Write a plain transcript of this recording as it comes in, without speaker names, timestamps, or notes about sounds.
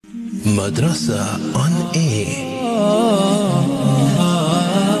Madrasa on air.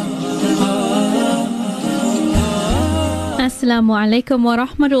 Assalamu alaikum wa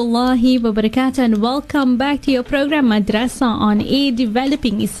rahmatullahi wa barakatuh, and welcome back to your program Madrasa on Air,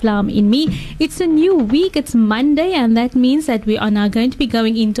 Developing Islam in Me. It's a new week, it's Monday, and that means that we are now going to be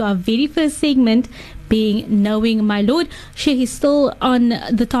going into our very first segment, being Knowing My Lord. Sheikh is still on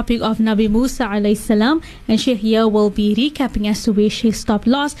the topic of Nabi Musa alayhi salam, and Sheikh here will be recapping as to where Sheikh stopped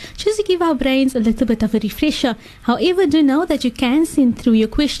last, just to give our brains a little bit of a refresher. However, do know that you can send through your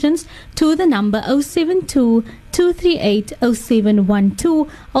questions to the number 072 238 0712.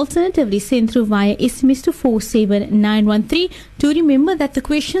 Alternatively, send through via SMS to 47913. Do remember that the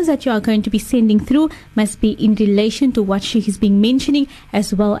questions that you are going to be sending through must be in relation to what Sheikh is being mentioning,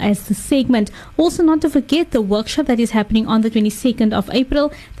 as well as the segment. Also, not to forget the workshop that is happening on the 22nd of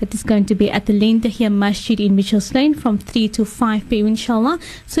April. That is going to be at the Lentahia Masjid in Mitchells Lane from 3 to 5 p.m. inshallah.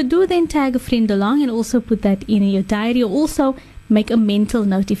 So do then tag a friend along and also put that in your diary. Also, make a mental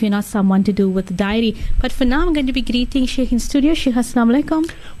note if you're not someone to do with the diary. But for now, I'm going to be greeting Sheikh in studio. Sheikh, assalamu alaikum.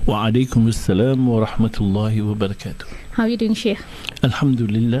 Wa alaikum assalam wa rahmatullahi wa barakatuh. How are you doing, Sheikh?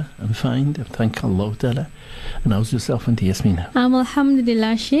 Alhamdulillah, I'm fine. Thank Allah Ta'ala. And how's yourself, Auntie Yasmina?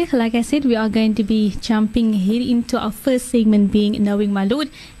 Alhamdulillah, Sheikh. Like I said, we are going to be jumping here into our first segment, being Knowing My Lord.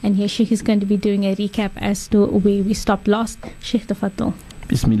 And here Sheikh is going to be doing a recap as to where we stopped last. Sheikh, tafaddal.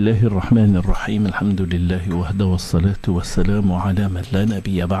 بسم الله الرحمن الرحيم الحمد لله وحده والصلاة والسلام على من لا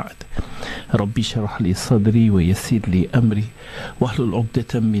نبي بعد ربي اشرح لي صدري ويسر لي أمري واحلل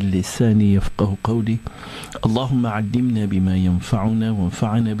عقدة من لساني يفقه قولي اللهم علمنا بما ينفعنا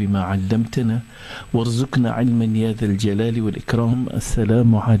وانفعنا بما علمتنا وارزقنا علما يا ذا الجلال والإكرام.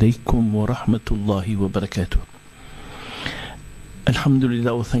 السلام عليكم ورحمة الله وبركاته.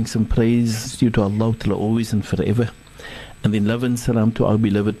 Alhamdulillah, all thanks and praise due to Allah always and forever. And then love and salam to our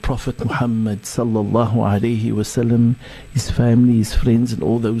beloved Prophet Muhammad sallallahu alayhi wasallam, his family, his friends, and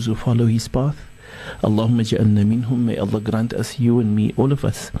all those who follow his path. Allahumma ja'alna minhum. May Allah grant us, you and me, all of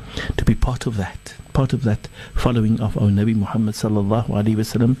us, to be part of that following of our Nabi Muhammad sallallahu alayhi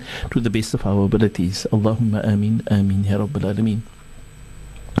wasallam to the best of our abilities. Allahumma ameen, ameen, ya Rabbil Alameen.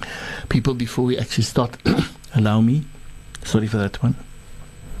 People, before we actually start, allow me, sorry for that one.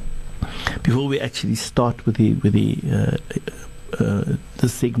 Before we actually start with the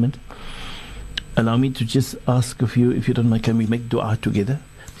segment, allow me to just ask of you, if you don't mind, can we make dua together?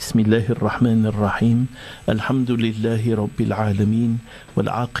 بسم الله الرحمن الرحيم الحمد لله رب العالمين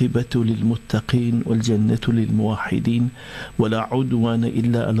والعاقبة للمتقين والجنة للموحدين ولا عدوان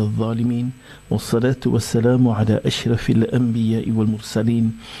إلا على الظالمين والصلاة والسلام على أشرف الأنبياء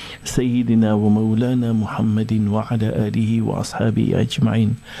والمرسلين سيدنا ومولانا محمد وعلى آله وأصحابه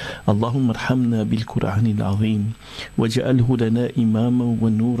أجمعين. اللهم ارحمنا بالقرآن العظيم واجعله لنا إماما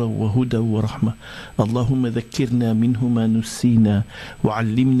ونورا وهدى ورحمة. اللهم ذكرنا منه ما نسينا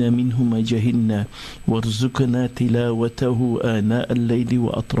وعلمنا منه ما جهلنا وارزقنا تلاوته آناء الليل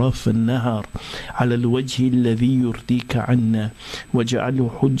وأطراف النهار على الوجه الذي يرضيك عنا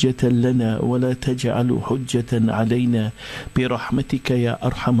واجعله حجة لنا ولا تجعل حجة علينا برحمتك يا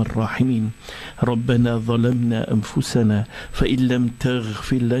أرحم الراحمين. ربنا ظلمنا أنفسنا فإن لم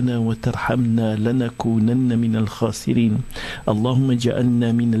تغفر لنا وترحمنا لنكونن من الخاسرين. اللهم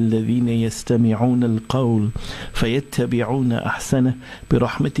اجعلنا من الذين يستمعون القول فيتبعون أحسنه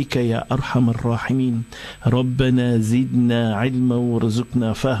برحمتك يا أرحم الراحمين. ربنا زدنا علما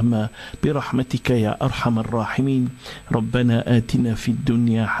وارزقنا فهما برحمتك يا أرحم الراحمين. ربنا آتنا في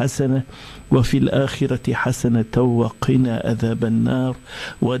الدنيا حسنة وفي الآخرة حسنة وقنا عذاب النار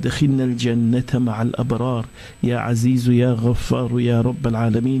وادخلنا الجنة مع الأبرار يا عزيز يا غفار يا رب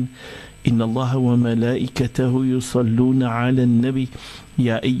العالمين. إن الله وملائكته يصلون على النبي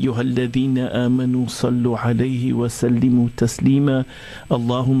يا أيها الذين آمنوا صلوا عليه وسلموا تسليما.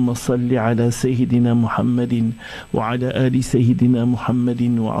 اللهم صل على سيدنا محمد وعلى آل سيدنا محمد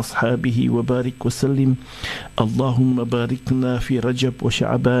وأصحابه وبارك وسلم. اللهم باركنا في رجب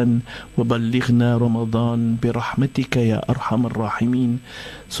وشعبان وبلغنا رمضان برحمتك يا أرحم الراحمين.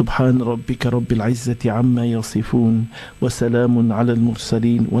 سبحان ربك رب العزة عما يصفون وسلام على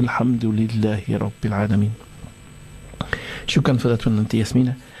المرسلين والحمد لله رب العالمين. Shukran for that one, Auntie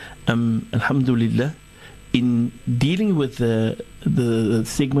Yasmina. Alhamdulillah, in dealing with the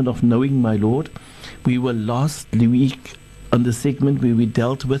segment of Knowing My Lord, we were last week on the segment where we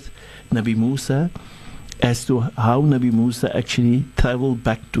dealt with Nabi Musa, as to how Nabi Musa actually traveled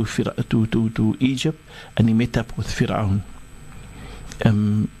back to Egypt, and he met up with Fir'aun.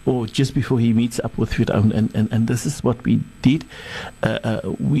 Or just before he meets up with Fir'aun, and this is what we did.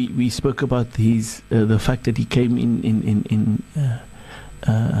 We spoke about the fact that he came in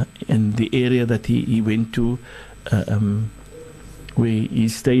in the area that he went to, where he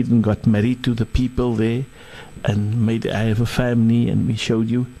stayed and got married to the people there, and I have a family, and we showed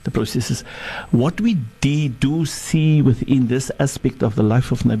you the processes. What we do see within this aspect of the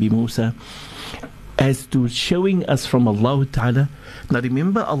life of Nabi Musa, as to showing us from Allah Ta'ala. Now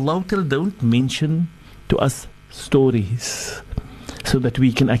remember, Allah Ta'ala don't mention to us stories so that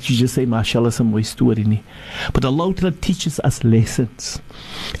we can actually just say, mashallah, some way story. But Allah Ta'ala teaches us lessons.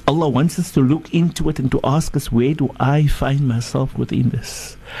 Allah wants us to look into it and to ask us, where do I find myself within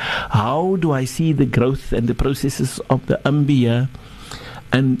this? How do I see the growth and the processes of the Anbiya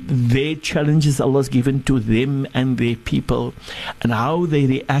and their challenges Allah's given to them and their people, and how they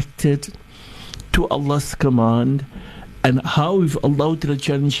reacted to Allah's command, and how if Allah Ta'ala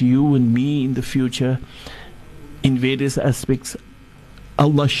challenge you and me in the future in various aspects,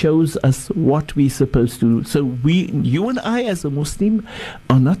 Allah shows us what we're supposed to do. So you and I as a Muslim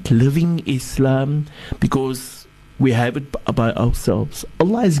are not living Islam because we have it by ourselves.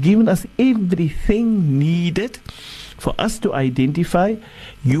 Allah has given us everything needed for us to identify,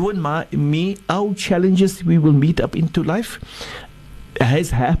 you and me, our challenges we will meet up into life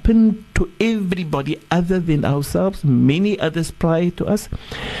has happened to everybody other than ourselves, many others prior to us.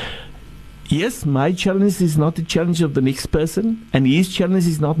 Yes, my challenge is not the challenge of the next person, and his challenge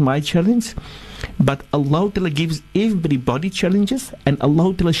is not my challenge. But Allah Ta'ala gives everybody challenges, and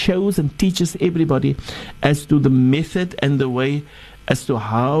Allah Ta'ala shows and teaches everybody as to the method and the way as to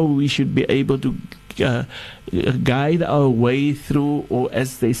how we should be able to guide our way through, or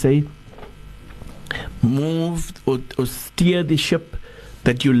as they say, move or steer the ship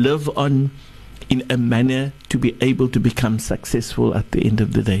that you live on in a manner to be able to become successful at the end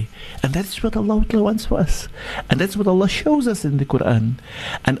of the day. And that's what Allah Ta'ala wants for us. And that's what Allah shows us in the Quran.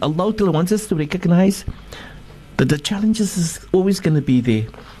 And Allah Ta'ala wants us to recognize that the challenges is always going to be there.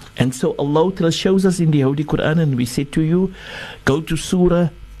 And so Allah Ta'ala shows us in the Holy Quran, and we said to you, go to Surah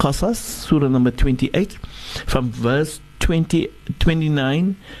Qasas, Surah number 28, from verse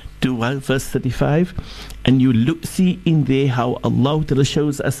 29 to verse 35, and you see in there how Allah Ta'ala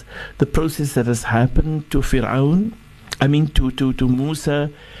shows us the process that has happened to Fir'aun, to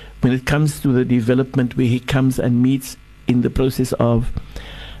Musa, when it comes to the development where he comes and meets in the process of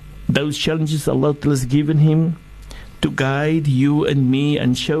those challenges Allah Ta'ala has given him to guide you and me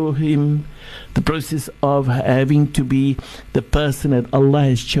and show him the process of having to be the person that Allah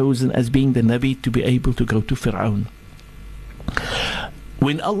has chosen as being the Nabi to be able to go to Fir'aun.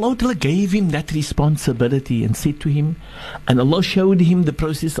 When Allah Ta'ala gave him that responsibility and said to him, and Allah showed him the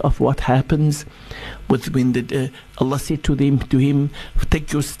process of what happens when Allah said to him,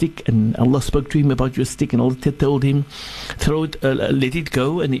 take your stick, and Allah spoke to him about your stick, and Allah told him, throw it, let it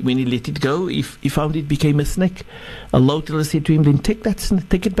go, and when he let it go, he found it became a snake. Allah Ta'ala said to him, then take that snake,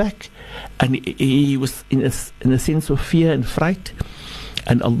 take it back. And he was in a sense of fear and fright,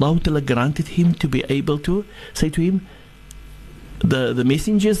 and Allah Ta'ala granted him to be able to say to him, the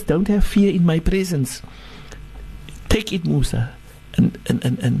messengers don't have fear in my presence. Take it, Musa, and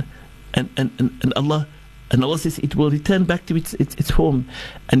Allah says it will return back to its form.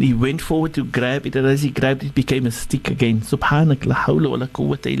 And he went forward to grab it, and as he grabbed it, became a stick again. Subhanak, la hawla wa la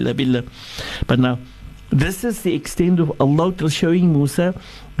quwwata illa billah. But now, this is the extent of Allah showing Musa,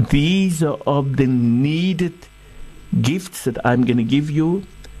 these are of the needed gifts that I'm going to give you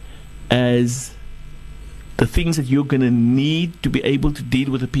as the things that you're going to need to be able to deal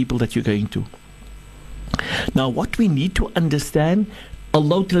with the people that you're going to. Now, what we need to understand,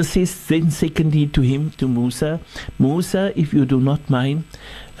 Allah says then secondly to Musa, if you do not mind,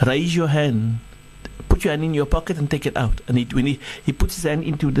 raise your hand, put your hand in your pocket and take it out. And when he puts his hand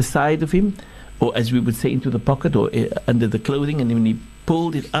into the side of him, or as we would say, into the pocket or under the clothing, and when he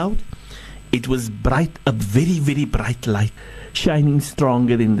pulled it out, it was bright, a very, very bright light, shining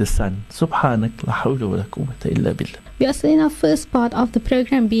stronger than the sun. Subhanak, la hawla wa la quwwata illa billah. We are still in our first part of the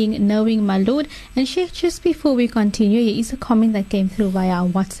program, being Knowing My Lord. And Sheikh, just before we continue, here is a comment that came through via our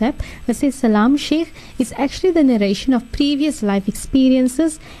WhatsApp that says, Salam Sheikh, it's actually the narration of previous life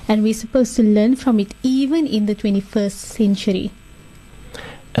experiences, and we're supposed to learn from it even in the 21st century.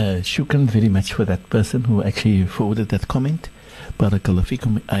 Shukran very much for that person who actually forwarded that comment. Barakallah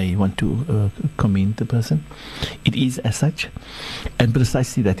fikum. I want to commend the person. It is as such, and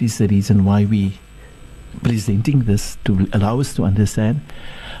precisely that is the reason why we presenting this, to allow us to understand.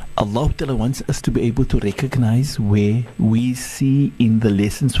 Allah Ta'ala wants us to be able to recognize where we see in the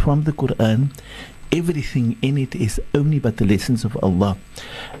lessons from the Quran everything in it is only but the lessons of Allah.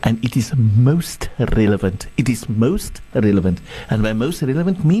 And it is most relevant. It is most relevant. And by most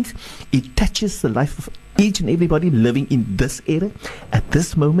relevant means it touches the life of each and everybody living in this era, at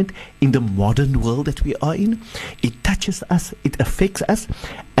this moment, in the modern world that we are in. It touches us, it affects us,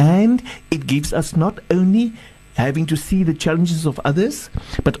 and it gives us not only having to see the challenges of others,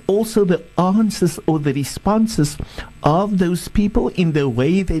 but also the answers or the responses of those people in the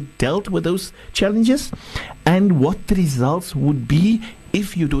way they dealt with those challenges, and what the results would be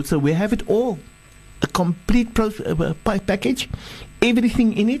if you do it. So we have it all, a complete package,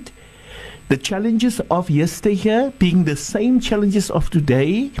 everything in it. The challenges of yesteryear being the same challenges of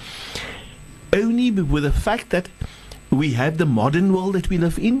today, only with the fact that we have the modern world that we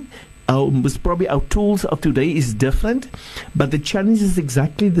live in. Probably our tools of today is different, but the challenge is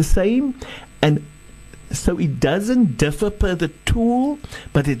exactly the same. And so it doesn't differ per the tool,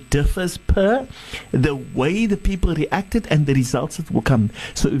 but it differs per the way the people reacted and the results that will come.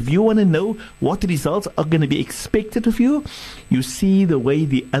 So if you want to know what results are going to be expected of you, you see the way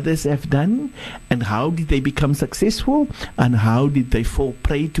the others have done, and how did they become successful, and how did they fall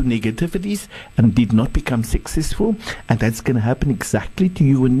prey to negativities and did not become successful. And that's going to happen exactly to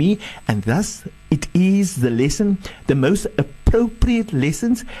you and me. And thus it is the lesson, the most appropriate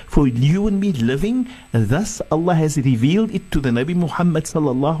lessons for you and me living. Thus Allah has revealed it to the Nabi Muhammad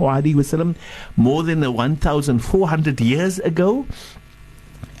sallallahu alaihi wasallam more than 1,400 years ago.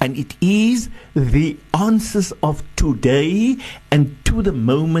 And it is the answers of today and to the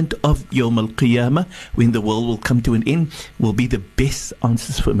moment of Yawm al-Qiyamah, when the world will come to an end, will be the best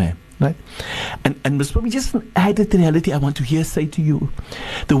answers for man. Right? And most probably just an added reality I want to here say to you.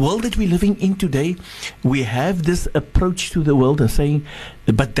 The world that we're living in today, we have this approach to the world of saying,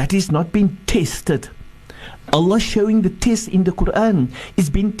 but that is not being tested. Allah showing the test in the Quran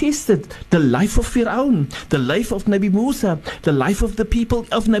is being tested. The life of Fir'aun, the life of Nabi Musa, the life of the people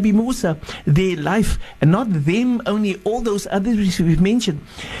of Nabi Musa, their life, and not them only, all those others we've mentioned.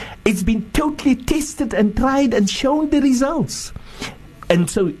 It's been totally tested and tried and shown the results. And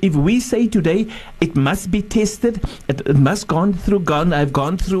so if we say today, it must be tested, it must I've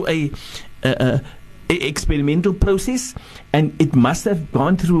gone through a experimental process, and it must have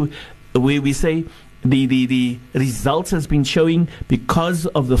gone through where we say the results has been showing because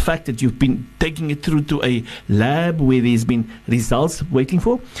of the fact that you've been taking it through to a lab where there's been results waiting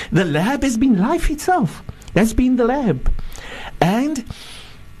for. The lab has been life itself. That's been the lab. And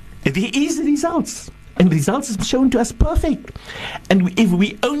there is results. And results is shown to us perfect. And if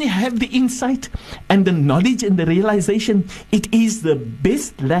we only have the insight and the knowledge and the realization, it is the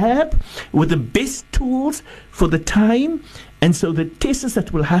best lab with the best tools for the time. And so the tests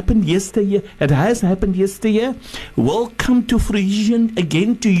that will happen yesteryear, that has happened yesteryear, will come to fruition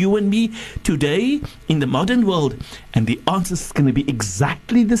again to you and me today in the modern world. And the answer is going to be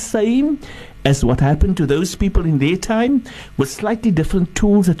exactly the same as what happened to those people in their time, with slightly different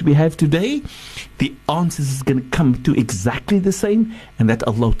tools that we have today. The answer is going to come to exactly the same, and that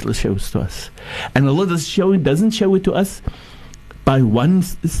Allah shows to us. And Allah doesn't show it to us by one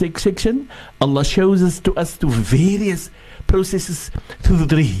section. Allah shows us to various processes through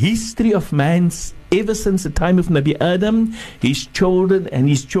the history of man's, ever since the time of Nabi Adam, his children and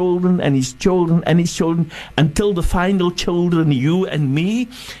his children and his children and his children, until the final children, you and me,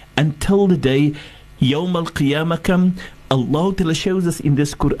 until the day Yawm al-Qiyamah come. Allah shows us in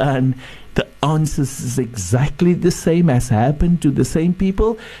this Quran the answers is exactly the same as happened to the same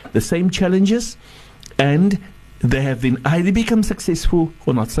people, the same challenges, and they have been either become successful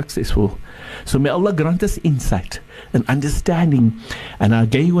or not successful. So may Allah grant us insight and understanding. And I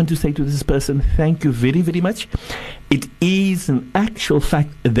again want to say to this person, thank you very, very much. It is an actual fact,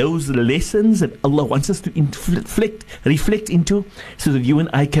 those lessons that Allah wants us to reflect into, so that you and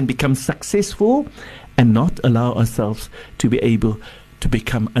I can become successful and not allow ourselves to be able to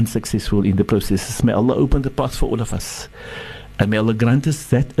become unsuccessful in the processes. May Allah open the path for all of us. And may Allah grant us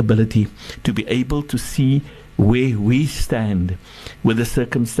that ability to be able to see where we stand with the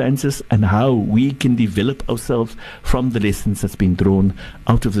circumstances and how we can develop ourselves from the lessons that's been drawn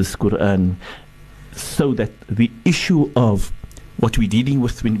out of this Quran, so that the issue of what we're dealing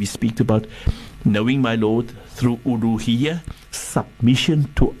with when we speak about knowing my Lord through uluhiyyah,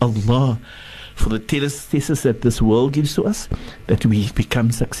 submission to Allah, for the tests that this world gives to us, that we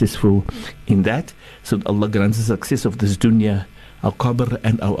become successful in that, so that Allah grants the success of this dunya, our qabr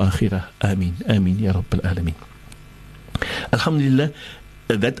and our akhirah. Ameen. Ameen ya Rabbil Alameen. Alhamdulillah,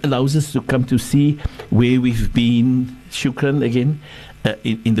 that allows us to come to see where we've been, shukran again,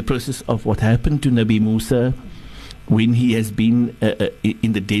 in the process of what happened to Nabi Musa, when he has been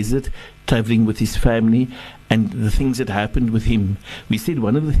in the desert, traveling with his family, and the things that happened with him. We said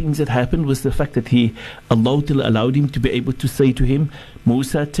one of the things that happened was the fact that Allah allowed him to be able to say to him,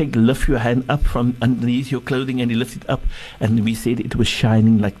 Musa, lift your hand up from underneath your clothing, and he lifted up, and we said it was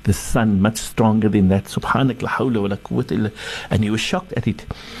shining like the sun, much stronger than that. Subhanak la hawla wa la quwwata illa. And he was shocked at it.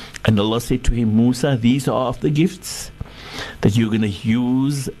 And Allah said to him, Musa, these are of the gifts that you're going to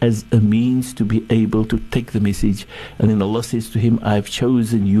use as a means to be able to take the message. And then Allah says to him, I've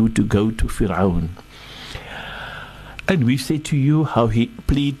chosen you to go to Fir'aun. And we've said to you how he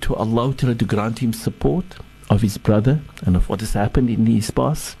pleaded to Allah to grant him support of his brother and of what has happened in his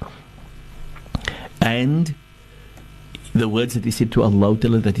past. And the words that he said to Allah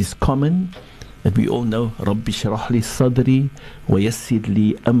that is common, that we all know, رَبِّ شَرَحْ لِي صَدْرِي وَيَسِّرْ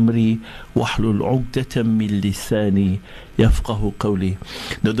لِي أَمْرِي وَاحْلُلْ عُقْدَةً مِّن لِسَانِي يَفْقَهُ قَوْلِي.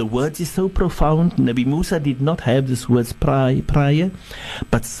 Now the words is so profound. Nabi Musa did not have these words prior,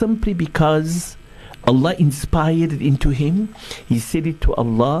 but simply because Allah inspired it into him, he said it to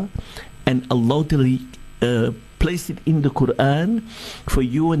Allah, and Allah placed it in the Quran for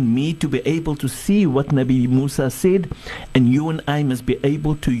you and me to be able to see what Nabi Musa said, and you and I must be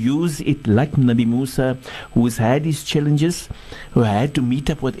able to use it like Nabi Musa, who has had his challenges, who had to meet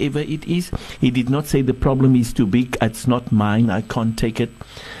up whatever it is. He did not say the problem is too big, it's not mine, I can't take it.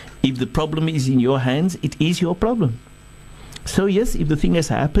 If the problem is in your hands, it is your problem. So yes, if the thing has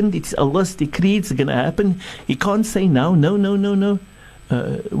happened, it's Allah's decree, it's going to happen. He can't say no.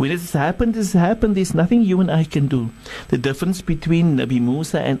 When it's happened, there's nothing you and I can do. The difference between Nabi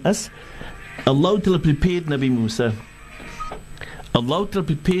Musa and us, Allah prepared Nabi Musa. Allah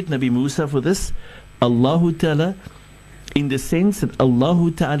prepared Nabi Musa for this. Allah Ta'ala, in the sense that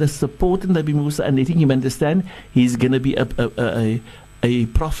Allah Ta'ala supported Nabi Musa and letting him understand he's going to be a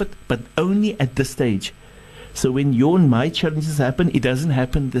prophet, but only at this stage. So when your and my challenges happen, it doesn't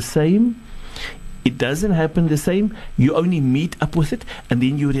happen the same. It doesn't happen the same. You only meet up with it, and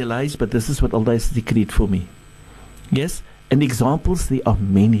then you realize, but this is what Allah has decreed for me. Yes? And examples, there are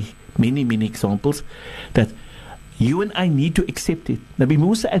many examples that you and I need to accept it. Nabi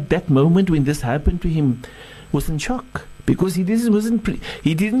Musa at that moment when this happened to him was in shock, because he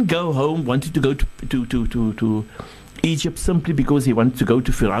didn't go home, wanted to go to Egypt simply because he wanted to go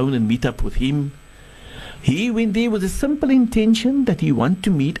to Fir'aun and meet up with him. He went there with a simple intention that he wanted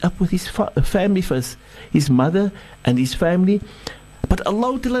to meet up with his family first, his mother and his family. But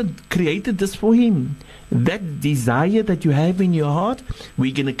Allah created this for him. That desire that you have in your heart,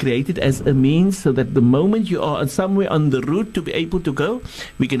 we're going to create it as a means so that the moment you are somewhere on the route to be able to go,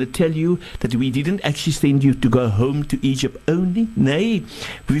 we're going to tell you that we didn't actually send you to go home to Egypt only. Nay,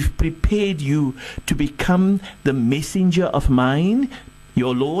 we've prepared you to become the messenger of mine.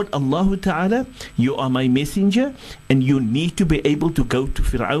 Your Lord, Allah Ta'ala, you are my messenger, and you need to be able to go to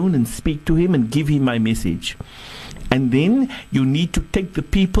Fir'aun and speak to him and give him my message. And then you need to take the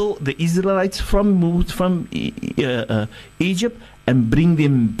people, the Israelites from Egypt and bring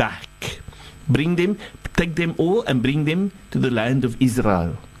them back. Take them all and bring them to the land of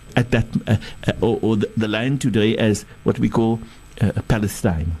Israel, at that or the land today as what we call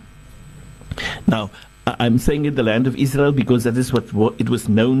Palestine. Now, I'm saying it the land of Israel because that is what it was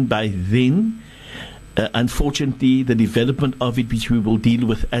known by then. Unfortunately, the development of it, which we will deal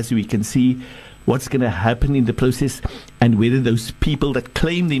with as we can see, what's going to happen in the process, and whether those people that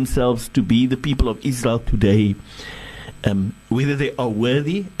claim themselves to be the people of Israel today, whether they are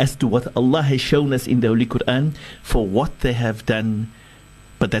worthy as to what Allah has shown us in the Holy Quran for what they have done.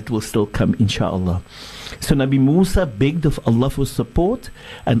 But that will still come, inshallah. So Nabi Musa begged of Allah for support,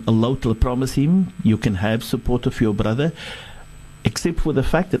 and Allah will promise him, you can have support of your brother, except for the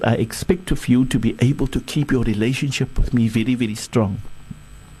fact that I expect of you to be able to keep your relationship with me very, very strong.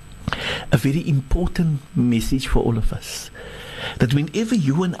 A very important message for all of us, that whenever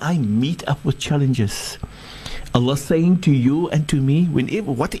you and I meet up with challenges, Allah saying to you and to me,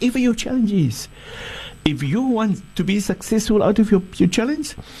 whatever your challenge is, if you want to be successful out of your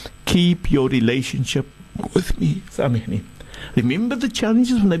challenge, keep your relationship with me. Remember the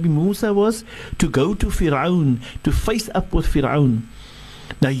challenges of Nabi Musa was to go to Fir'aun, to face up with Fir'aun.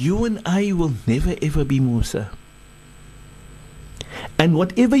 Now you and I will never ever be Musa. And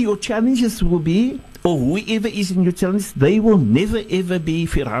whatever your challenges will be, or whoever is in your challenge, they will never ever be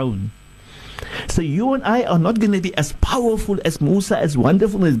Fir'aun. So you and I are not going to be as powerful as Musa, as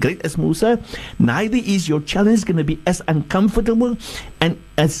wonderful and as great as Musa. Neither is your challenge going to be as uncomfortable and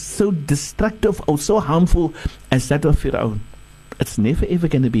as so destructive or so harmful as that of Fir'aun. It's never ever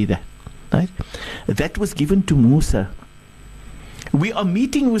going to be that. Right? That was given to Musa. We are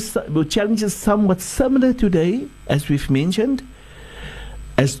meeting with challenges somewhat similar today, as we've mentioned,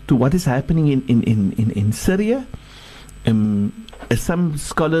 as to what is happening in Syria. As some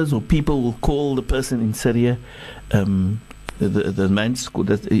scholars or people will call the person in Syria, the man,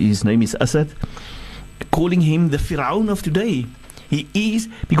 his name is Assad, calling him the Firaun of today. He is,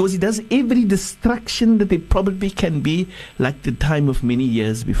 because he does every destruction that there probably can be, like the time of many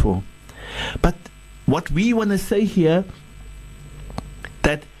years before. But what we want to say here,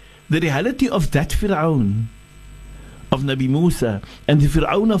 that the reality of that Firaun, of Nabi Musa, and the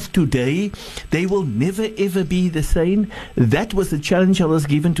Firaun of today, they will never ever be the same. That was the challenge Allah was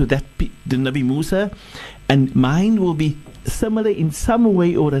given to the Nabi Musa, and mine will be similar in some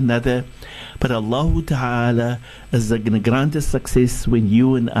way or another. But Allah Ta'ala is going to grant us success when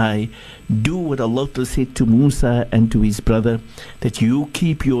you and I do what Allah said to Musa and to his brother, that you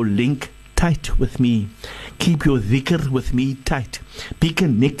keep your link tight with me. Keep your dhikr with me tight. Be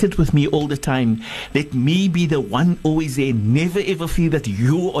connected with me all the time. Let me be the one always there. Never ever feel that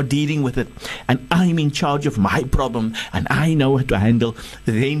you are dealing with it and I'm in charge of my problem and I know how to handle.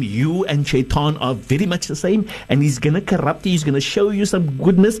 Then you and Shaitan are very much the same, and he's going to corrupt you. He's going to show you some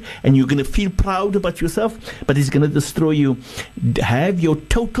goodness and you're going to feel proud about yourself, but he's going to destroy you. Have your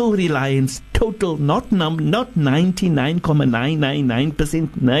total reliance, total, not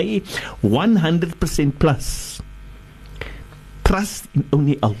 99.999%, nay, 100% plus. Trust in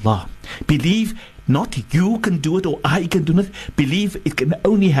only Allah. Believe not you can do it or I can do it. Believe it can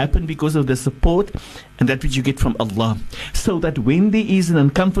only happen because of the support and that which you get from Allah. So that when there is an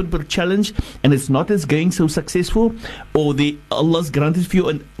uncomfortable challenge and it's not as going so successful, or Allah's granted for you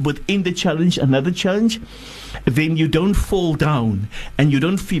and within the challenge another challenge, then you don't fall down and you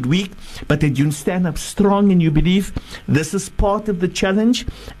don't feel weak, but that you stand up strong and you believe this is part of the challenge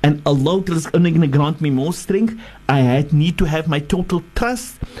and Allah is only going to grant me more strength. I need to have my total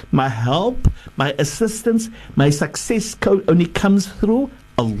trust, my help, my assistance, my success only comes through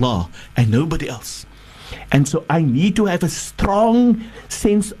Allah and nobody else. And so I need to have a strong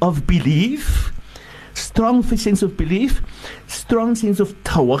sense of belief, strong sense of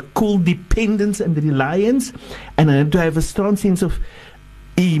tawakkul, dependence and reliance, and I have to have a strong sense of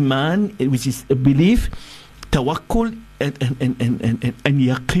iman, which is a belief, tawakkul and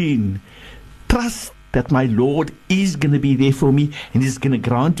yaqeen, trust that my Lord is going to be there for me and is going to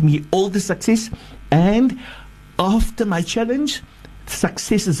grant me all the success, and after my challenge,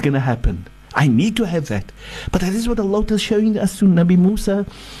 success is going to happen. I need to have that. But that is what Allah is showing us to Nabi Musa,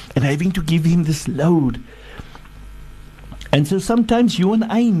 and having to give him this load. And so sometimes you and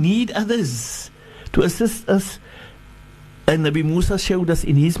I need others to assist us. And Nabi Musa showed us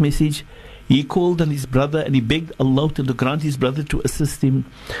in his message, he called on his brother and he begged Allah to grant his brother to assist him.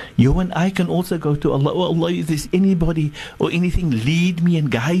 You and I can also go to Allah. Oh Allah, if there's anybody or anything, lead me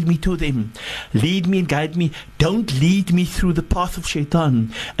and guide me to them. Lead me and guide me. Don't lead me through the path of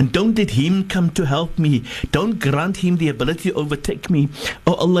Shaitan, and don't let him come to help me. Don't grant him the ability to overtake me.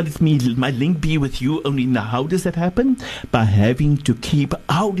 Oh Allah, let my link be with you only. Now how does that happen? By having to keep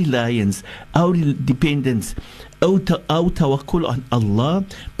our reliance, our dependence, our tawakkul on Allah,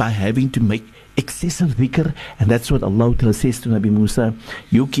 by having to make excessive dhikr. And that's what Allah says to Nabi Musa,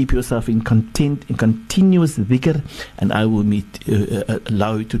 you keep yourself in continuous dhikr, and I will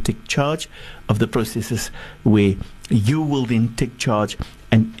allow you to take charge of the processes where you will then take charge,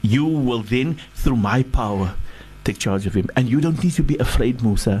 and you will then, through my power, take charge of him. And you don't need to be afraid,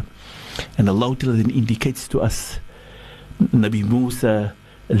 Musa. And Allah then indicates to us, Nabi Musa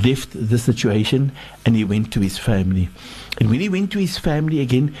left the situation and he went to his family. And when he went to his family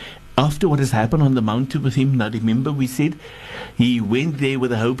again, after what has happened on the mountain with him, now remember we said he went there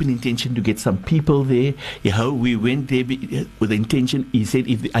with a hope and intention to get some people there. We went there with the intention, he said,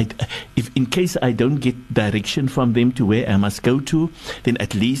 if in case I don't get direction from them to where I must go to, then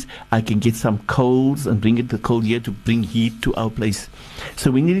at least I can get some coals and bring the coal here to bring heat to our place.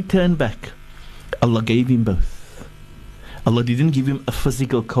 So when he returned back, Allah gave him both. Allah didn't give him a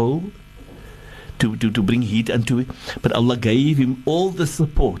physical coal to bring heat unto it, but Allah gave him all the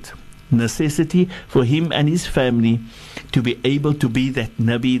support, necessity for him and his family to be able to be that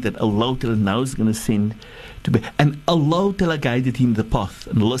Nabi that Allah now is going to send to be. And Allah guided him the path.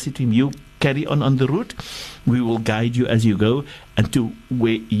 And Allah said to him, you carry on the route, we will guide you as you go and to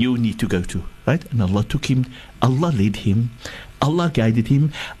where you need to go to. Right? And Allah took him, Allah led him, Allah guided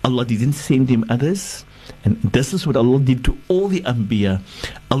him, Allah didn't send him others. And this is what Allah did to all the Anbiya.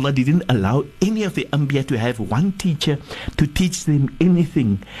 Allah didn't allow any of the Anbiya to have one teacher to teach them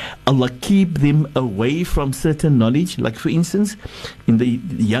anything. Allah keep them away from certain knowledge. Like for instance, in the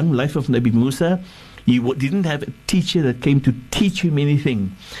young life of Nabi Musa, didn't have a teacher that came to teach him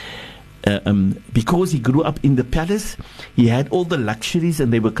anything. Because he grew up in the palace, he had all the luxuries,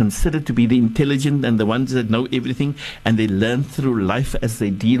 and they were considered to be the intelligent and the ones that know everything, and they learn through life as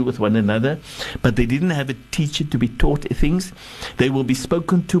they deal with one another. But they didn't have a teacher to be taught things. They will be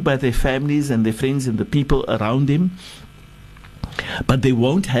spoken to by their families and their friends and the people around them, but they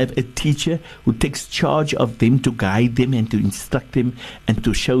won't have a teacher who takes charge of them to guide them and to instruct them and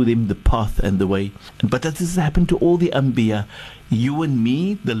to show them the path and the way. But that has happened to all the Anbiya. You and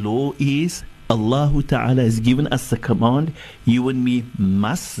me, the law is Allah Ta'ala has given us the command. You and me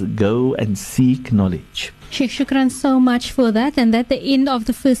must go and seek knowledge. Sheikh, shukran so much for that. And at the end of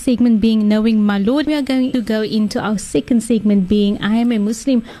the first segment being Knowing My Lord, we are going to go into our second segment being I Am a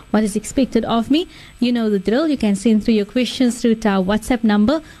Muslim, What is Expected of Me. You know the drill. You can send through your questions through to our WhatsApp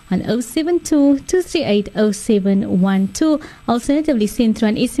number on 072-238-0712. Alternatively, send through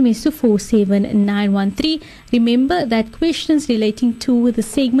an SMS to 47913. Remember that questions relating to the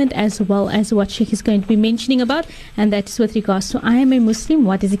segment as well as what Sheikh is going to be mentioning about, and that is with regards to I Am a Muslim,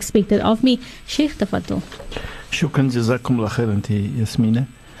 What is Expected of Me. Sheikh, tafaddal. Shukran, jazakumullah khairan, Yasmina.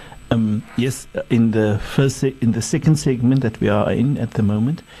 Yes, in the second segment that we are in at the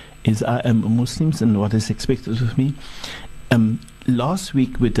moment is I Am a Muslim and What is Expected of Me. Last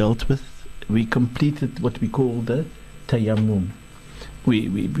week we completed what we call the tayammum.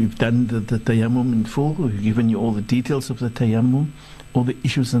 We've done the tayammum in full. We've given you all the details of the tayammum, all the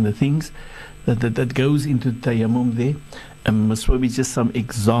issues and the things that goes into the tayammum there. Most probably just some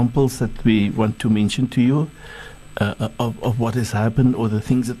examples that we want to mention to you of what has happened, or the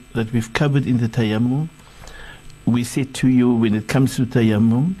things that we've covered in the tayammum. We said to you, when it comes to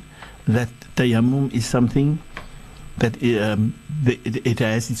tayammum, that tayammum is something that it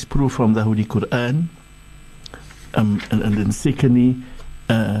has its proof from the Holy Quran. And then secondly,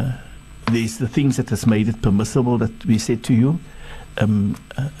 there's the things that has made it permissible that we said to you.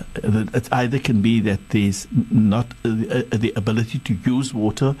 It either can be that there's not the ability to use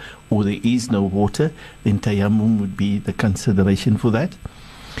water, or there is no water, then tayammum would be the consideration for that.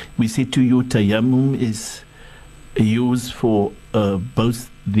 We said to you, tayammum is used for both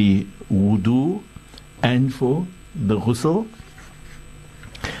the wudu and for the ghusl.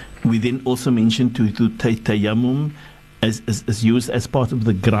 We then also mentioned to tayammum as used as part of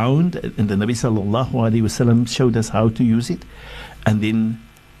the ground, and the Nabi sallallahu alaihi wasallam showed us how to use it. And then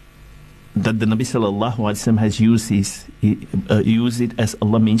that the Nabi sallallahu alaihi wasallam has used it as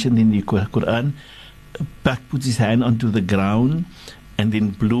Allah mentioned in the Quran. Puts his hand onto the ground and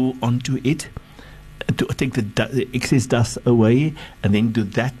then blew onto it to take the excess dust away, and then to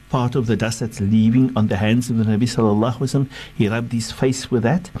that part of the dust that's leaving on the hands of the Nabi sallallahu alaihi wasallam, he rubbed his face with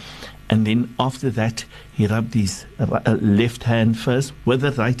that. And then after that, he rubbed his left hand first with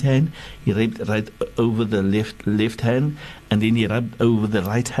the right hand. He rubbed right over the left hand, and then he rubbed over the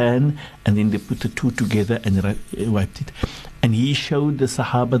right hand, and then they put the two together and wiped it. And he showed the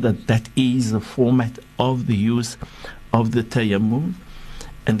Sahaba that is the format of the use of the tayammum.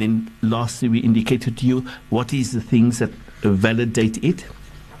 And then lastly, we indicated to you what is the things that validate it.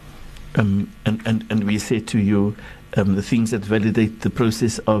 And we said to you, the things that validate the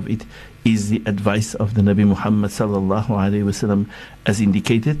process of it is the advice of the Nabi Muhammad sallallahu alaihi wasallam, as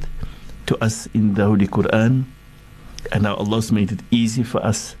indicated to us in the Holy Quran, and now Allah's made it easy for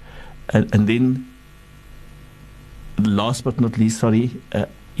us. And then, last but not least,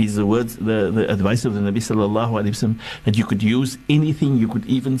 is the words, the advice of the Nabi sallallahu alaihi wasallam, that you could use anything. You could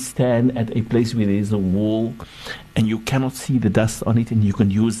even stand at a place where there is a wall, and you cannot see the dust on it, and you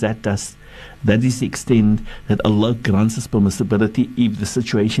can use that dust. That is the extent that Allah grants us permissibility if the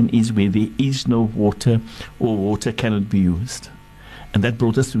situation is where there is no water, or water cannot be used. And that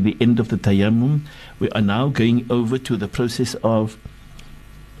brought us to the end of the tayammum. We are now going over to the process of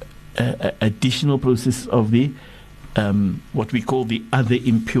additional process of the what we call the other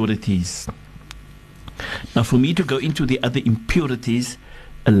impurities. Now, for me to go into the other impurities,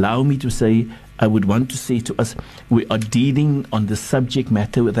 allow me to say, I would want to say to us, we are dealing on the subject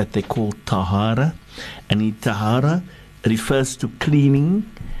matter that they call tahara. And in tahara refers to cleaning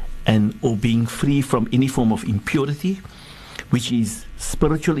or being free from any form of impurity, which is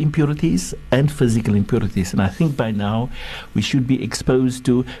spiritual impurities and physical impurities. And I think by now we should be exposed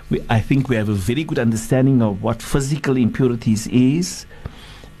to, I think we have a very good understanding of what physical impurities is,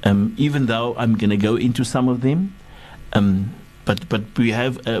 even though I'm going to go into some of them. But we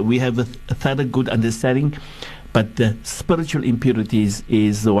have a thorough good understanding. But the spiritual impurities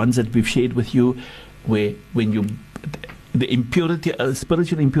is the ones that we've shared with you, where the impurity,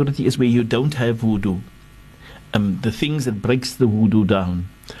 spiritual impurity is where you don't have wudu. The things that breaks the wudu down,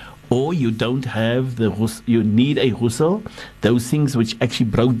 or you don't have you need a ghusl, those things which actually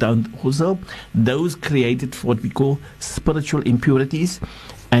broke down ghusl, those created what we call spiritual impurities.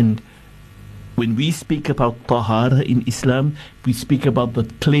 And when we speak about tahara in Islam, we speak about the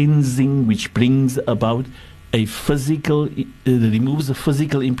cleansing which brings about a physical, removes the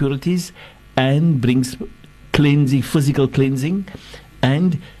physical impurities and brings cleansing, physical cleansing,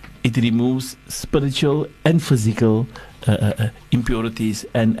 and it removes spiritual and physical impurities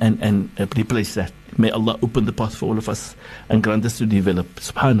and replace that. May Allah open the path for all of us and grant us to develop.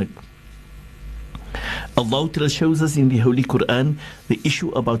 Subhanak. Allah Ta'ala shows us in the Holy Quran the issue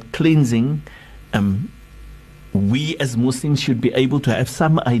about cleansing. We as Muslims should be able to have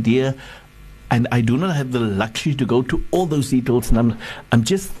some idea, and I do not have the luxury to go to all those details, and I'm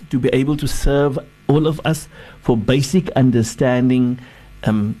just to be able to serve all of us for basic understanding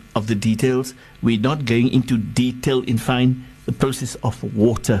of the details. We're not going into detail in the process of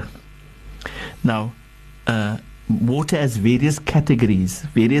water. Now, water has various categories,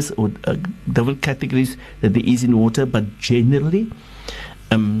 various or different categories that there is in water, but generally,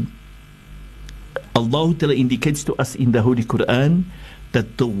 Allah Ta'ala indicates to us in the Holy Quran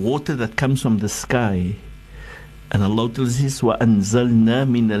that the water that comes from the sky, and Allah Ta'ala says, وَأَنزَلْنَا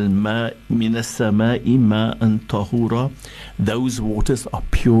مِنَ السَّمَاءِ مَاءً طَهُورًا, those waters are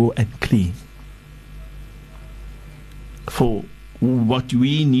pure and clean. For what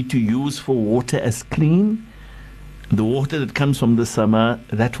we need to use for water as clean, the water that comes from the sama,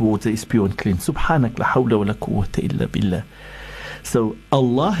 that water is pure and clean. Subhanak la hawla wa la quwwata illa billah. So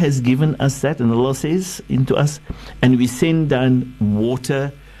Allah has given us that, and Allah says into us, and we send down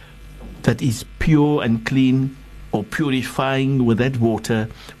water that is pure and clean, or purifying with that water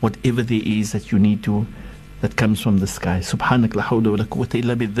whatever there is that you need to, that comes from the sky. Subhanak la hawla wa la quwwata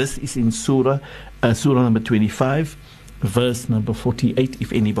illa billah. This is in Surah number 25, verse number 48,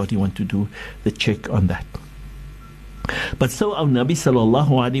 if anybody want to do the check on that. But so our Nabi sallallahu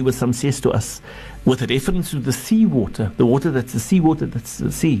alaihi wasallam says to us, with reference to the sea water, the water that's the sea water, that's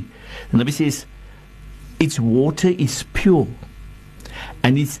the sea, the Nabi says, its water is pure,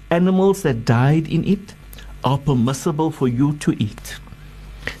 and its animals that died in it are permissible for you to eat.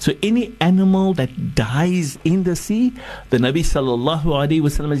 So any animal that dies in the sea, the Nabi sallallahu alaihi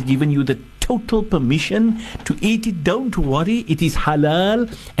wasallam has given you the total permission to eat it. Don't worry, it is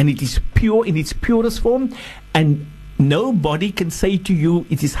halal and it is pure in its purest form, and nobody can say to you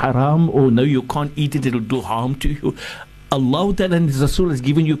it is haram, or no, you can't eat it, it'll do harm to you. Allah Ta'ala and His Rasul has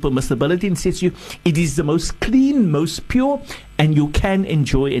given you permissibility and says to you, it is the most clean, most pure, and you can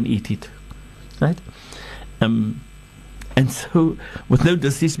enjoy and eat it. Right? And so, with no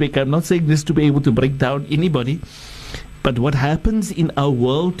disrespect, I'm not saying this to be able to break down anybody, but what happens in our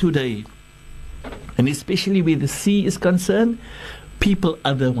world today, and especially where the sea is concerned, people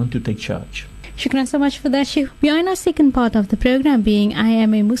other want to take charge. Shukran so much for that, Sheikh. We are in our second part of the program, being I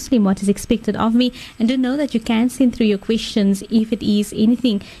am a Muslim, what is expected of me? And do know that you can send through your questions if it is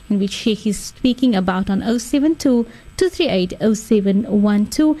anything in which Sheikh is speaking about on 072 238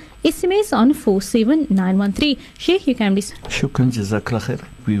 0712, SMS on 47913. Sheikh, you can please. Shukran, Jazakallah khair.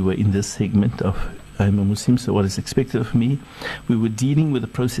 We were in this segment of I am a Muslim, so what is expected of me? We were dealing with the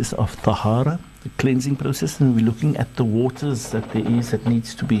process of tahara, the cleansing process, and we're looking at the waters that there is that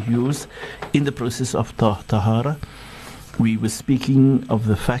needs to be used in the process of tahara. We were speaking of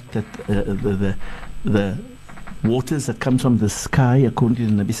the fact that the waters that comes from the sky, according to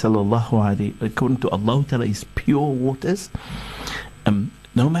the Nabi sallallahu alaihi, according to Allah Ta'ala, is pure waters.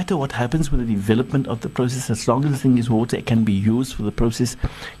 No matter what happens with the development of the process, as long as the thing is water, it can be used for the process.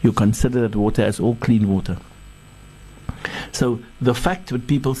 You consider that water as all clean water. So the fact that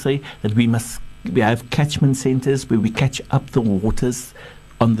people say that we have catchment centers where we catch up the waters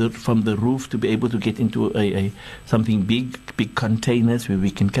from the roof to be able to get into something big containers where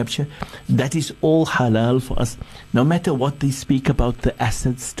we can capture, that is all halal for us. No matter what they speak about the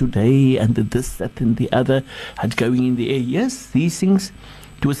acids today and the this, that and the other and going in the air, yes, these things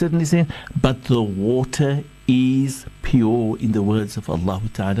to a certain extent, but the water is pure in the words of Allah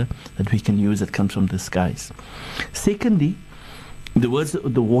Ta'ala that we can use, that comes from the skies. Secondly, the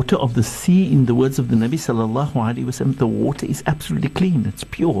water of the sea, in the words of the Nabi sallallahu alaihi wasallam, the water is absolutely clean, it's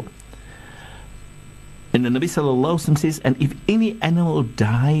pure. And the Nabi sallallahu alaihi wasallam says, and if any animal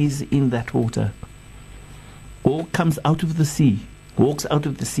dies in that water, or comes out of the sea, walks out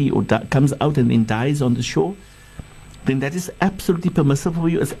of the sea, or comes out and then dies on the shore, then that is absolutely permissible for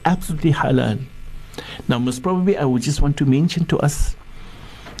you, it's absolutely halal. Now, most probably, I would just want to mention to us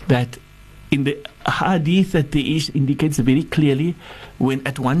that in the hadith that there is indicates very clearly when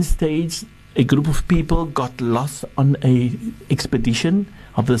at one stage a group of people got lost on a expedition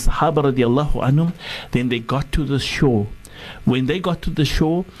of the Sahaba radiallahu anhum. Then they got to the shore. When they got to the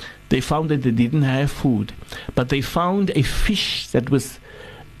shore, they found that they didn't have food, but they found a fish that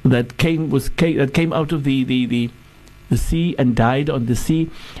came out of the sea and died on the sea,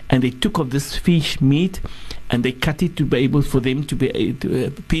 and they took of this fish meat and they cut it to be able for them to be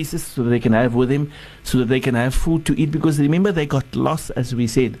pieces so that they can have with them, so that they can have food to eat, because remember they got lost, as we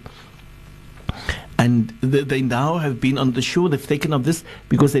said. And they now have been on the shore. They've taken of this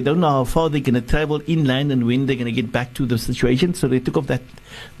because they don't know how far they're going to travel inland and when they're going to get back to the situation. So they took of that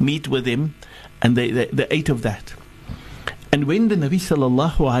meat with them and they ate of that. And when the Nabi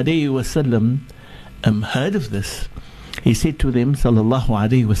sallallahu alayhi wasallam heard of this, he said to them, sallallahu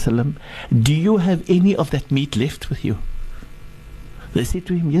alayhi wasallam, do you have any of that meat left with you? They said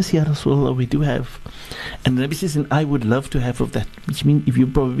to him, yes, Ya Rasulullah, we do have. And the Nabi says, and I would love to have of that. Which means, if you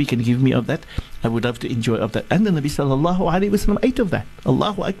probably can give me of that, I would love to enjoy of that. And the Nabi sallallahu alayhi wasallam ate of that.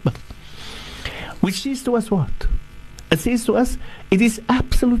 Allahu Akbar. Which says to us what? It says to us, it is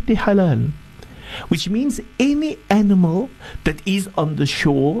absolutely halal. Which means any animal that is on the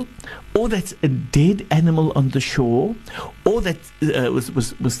shore, or that's a dead animal on the shore, or that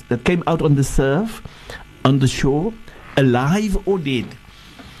that came out on the surf, on the shore, alive or dead,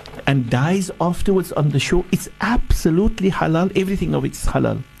 and dies afterwards on the shore, it's absolutely halal. Everything of it is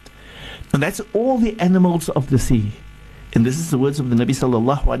halal. And that's all the animals of the sea. And this is the words of the Nabi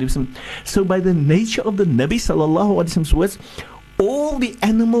sallallahu alaihi wasallam. So by the nature of the Nabi sallallahu alaihi wasallam's words, all the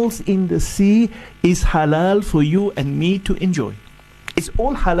animals in the sea is halal for you and me to enjoy. It's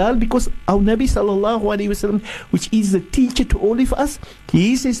all halal because our Nabi sallallahu alaihi wasallam, which is the teacher to all of us,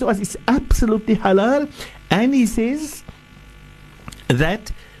 he says to us it's absolutely halal. And he says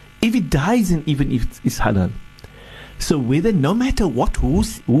that if it dies, and even if it's halal. So whether, no matter what,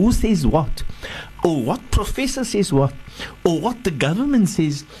 who says what, or what professor says what, or what the government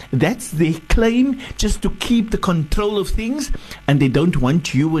says, that's their claim, just to keep the control of things, and they don't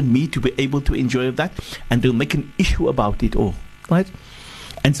want you and me to be able to enjoy that, and they'll make an issue about it all, right?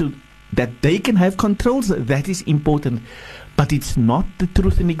 And so that they can have controls, that is important. But it's not the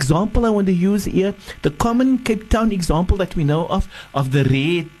truth. An example I want to use here, the common Cape Town example that we know of the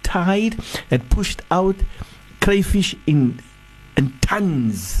red tide that pushed out crayfish in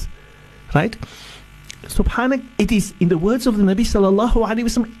tons, right? Subhanak, it is, in the words of the Nabi sallallahu alaihi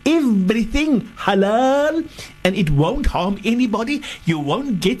wasallam, everything halal, and it won't harm anybody. You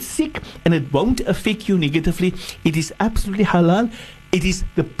won't get sick, and it won't affect you negatively. It is absolutely halal. It is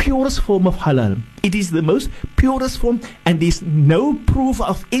the purest form of halal. It is the most purest form, and there's no proof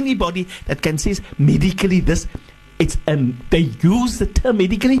of anybody that can say medically this. It's they use the term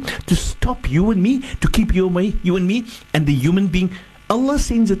medically to stop you and me, to keep you and me, and the human being. Allah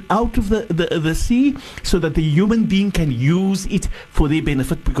sends it out of the sea so that the human being can use it for their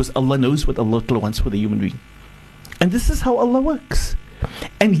benefit, because Allah knows what Allah wants for the human being. And this is how Allah works.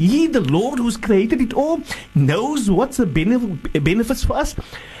 And He, the Lord who's created it all, knows what's the benefits for us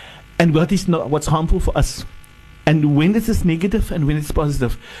and what is not, what's harmful for us, and when it is negative and when it's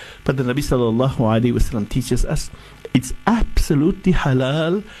positive. But the Nabi sallallahu alaihi wasallam teaches us it's absolutely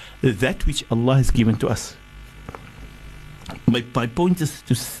halal, that which Allah has given to us. My point is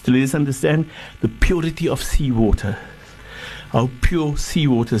to let us understand the purity of seawater. How pure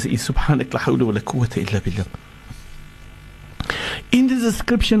seawater is. Subhanak la hawla wa la quwwata illa billah. In the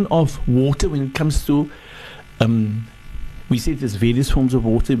description of water, when it comes to, we say there's various forms of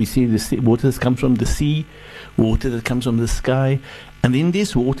water. We say the water that comes from the sea, water that comes from the sky, and then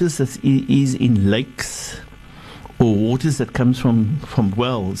there's waters that is in lakes, or waters that comes from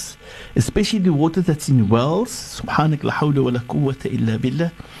wells. Especially the water that's in wells, subhanak la hawla wa la quwwata illa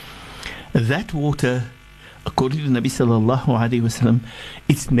billah. That water, according to Nabi sallallahu alaihi wasallam,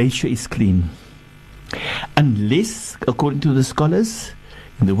 its nature is clean. Unless, according to the scholars,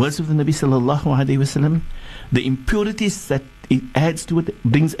 in the words of the Nabi sallallahu alaihi wasallam, the impurities that it adds to it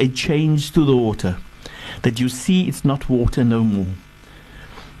brings a change to the water, that you see it's not water no more.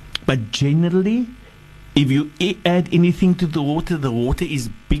 But generally, if you add anything to the water is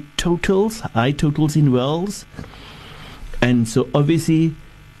big totals, high totals in wells, and so obviously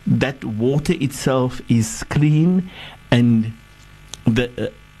that water itself is clean, and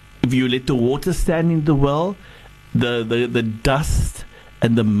if you let the water stand in the well, the dust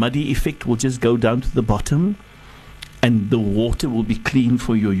and the muddy effect will just go down to the bottom, and the water will be clean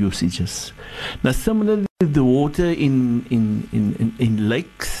for your usages. Now, similarly, the water in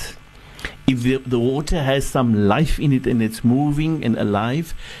lakes, if the water has some life in it and it's moving and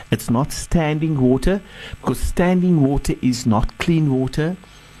alive, it's not standing water, because standing water is not clean water.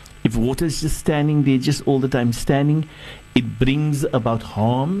 If water is just standing there, just all the time standing, it brings about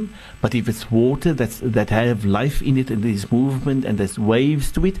harm. But if it's water that have life in it, and there's movement and there's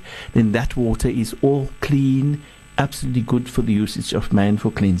waves to it, then that water is all clean, absolutely good for the usage of man for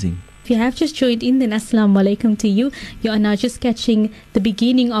cleansing. If you have just joined in, then Assalamu alaikum to you. You are now just catching the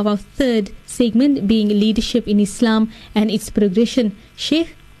beginning of our third segment, being leadership in Islam and its progression.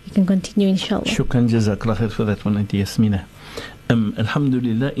 Sheikh, you can continue, inshallah. Shukran, jazakallah khair for that one, Auntie Yasmina.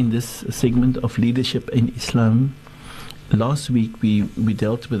 Alhamdulillah, in this segment of leadership in Islam, last week we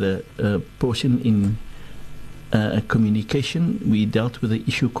dealt with a portion in communication. We dealt with an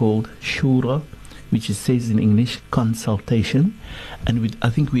issue called shura, which it says in English, consultation, and I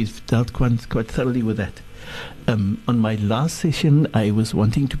think we've dealt quite thoroughly with that. On my last session, I was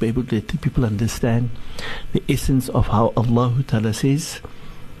wanting to be able to let people understand the essence of how Allah Ta'ala says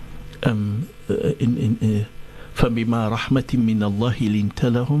فَبِمَا رَحْمَةٍ مِّنَ اللَّهِ لِنْتَ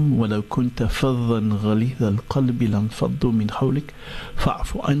لَهُمْ وَلَوْ كُنْتَ فَظًّا غَلِيظَ الْقَلْبِ لَانفَضُّوا مِنْ حَوْلِكَ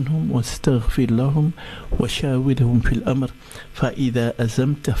فَاعْفُ عَنْهُمْ وَاسْتَغْفِرْ لَهُمْ وَشَاوِرْهُمْ فِي الْأَمْرِ فَإِذَا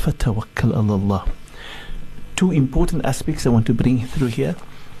أَزَمْتَ فَتَوَكَّلْ عَلَى اللَّهِ. Two important aspects I want to bring through here,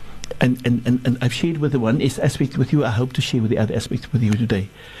 and I've shared with the one aspect with you. I hope to share with the other aspect with you today.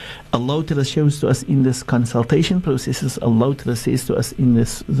 Allah Ta'ala shows to us in this consultation processes. Allah Ta'ala says to us in the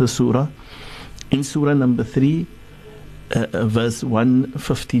surah, in surah number 3, verse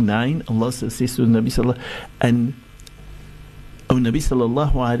 159, Allah says to the Nabi Sallallahu and O Nabi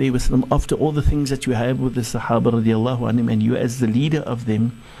Sallallahu Alaihi Wasallam, after all the things that you have with the Sahaba radiallahu anhum, and you as the leader of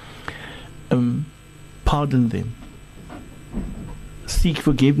them, pardon them, seek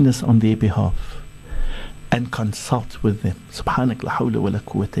forgiveness on their behalf, and consult with them. Subhanak la hawla wa la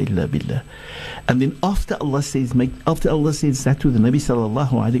quwwata illa billah. And then after Allah says that to the Nabi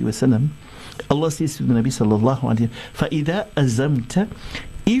Sallallahu Alaihi Wasallam, Allah says to the Nabi Sallallahu Alaihi Wasallam, فَإِذَا أَزَمْتَ,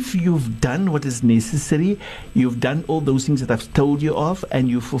 if you've done what is necessary, you've done all those things that I've told you of, and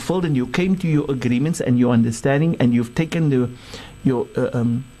you fulfilled, and you came to your agreements and your understanding, and you've taken your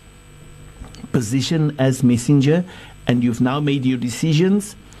position as messenger, and you've now made your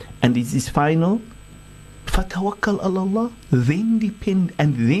decisions, and it is final, فَتَوَكَّلْ عَلَى اللَّهِ, then depend,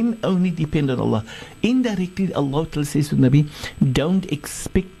 and then only depend on Allah. Indirectly, Allah says to the Nabi, don't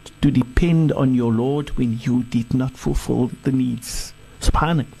expect to depend on your Lord when you did not fulfill the needs.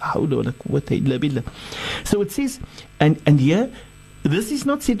 Subhanak, so it says, and here, this is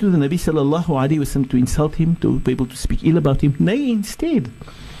not said to the Nabi Sallallahu Alaihi Wasallam to insult him, to be able to speak ill about him. Nay, instead,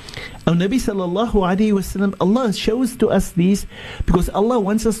 our Nabi Sallallahu Alaihi Wasallam, Allah shows to us these because Allah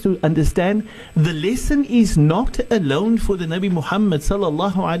wants us to understand the lesson is not alone for the Nabi Muhammad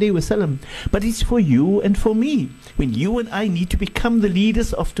Sallallahu Alaihi Wasallam, but it's for you and for me. When you and I need to become the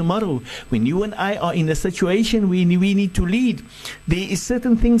leaders of tomorrow, when you and I are in a situation where we need to lead, there is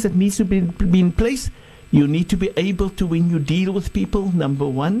certain things that needs to be in place. You need to be able to, when you deal with people, number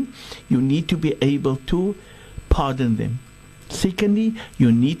one, you need to be able to pardon them. Secondly, you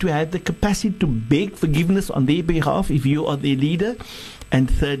need to have the capacity to beg forgiveness on their behalf if you are their leader.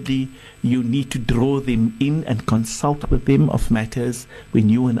 And thirdly, you need to draw them in and consult with them of matters when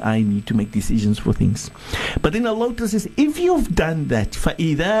you and I need to make decisions for things. But then Allah says, if you've done that,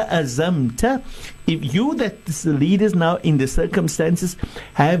 فَإِذَا أَزَمْتَ, if you, that is the leaders now in the circumstances,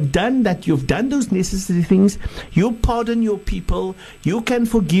 have done that, you've done those necessary things, you pardon your people, you can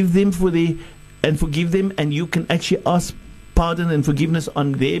forgive them and you can actually ask pardon and forgiveness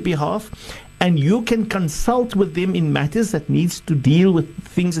on their behalf, and you can consult with them in matters that needs to deal with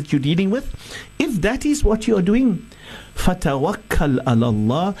things that you're dealing with. If that is what you are doing, فَتَوَكَّلْ عَلَى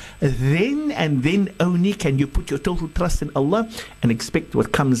اللَّهِ, then and then only can you put your total trust in Allah and expect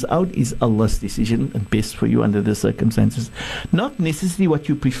what comes out is Allah's decision and best for you under the circumstances. Not necessarily what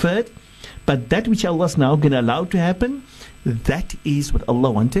you preferred, but that which Allah's now going to allow to happen, that is what Allah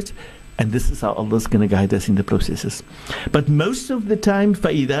wanted. And this is how Allah is going to guide us in the processes. But most of the time,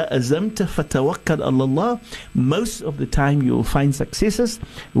 فَإِذَا أَزَمْتَ فَتَوَكَّلْ عَلَى اللَّهِ, most of the time you will find successes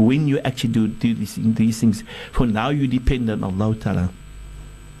when you actually do these things. For now you depend on Allah Ta'ala.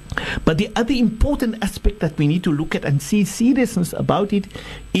 But the other important aspect that we need to look at and see seriousness about it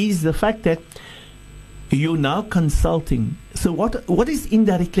is the fact that you're now consulting. So what is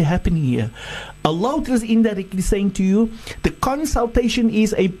indirectly happening here? Allah is indirectly saying to you, the consultation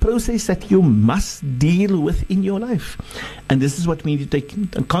is a process that you must deal with in your life. And this is what we need to take.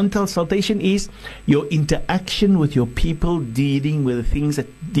 A consultation is your interaction with your people, dealing with the things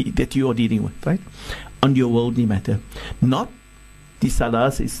that you are dealing with, right? On your worldly matter. Not die salah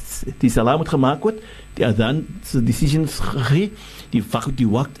moet gemaak word, die adhan se decisions gegee, die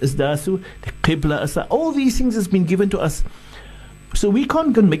waqt is daar so, die qibla is daar. All these things has been given to us So we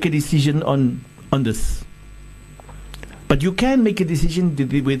can't go and make a decision on this. But you can make a decision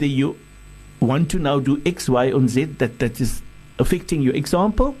whether you want to now do X, Y, or Z that is affecting your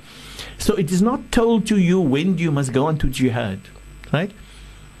example. So it is not told to you when you must go on to jihad, right?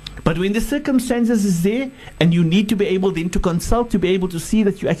 But when the circumstances is there and you need to be able then to consult, to be able to see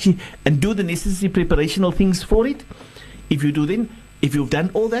that you actually and do the necessary preparational things for it, if you do then, if you've done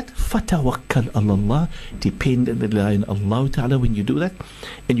all that, fatawakkal Allah, depend and rely on Allah Ta'ala when you do that,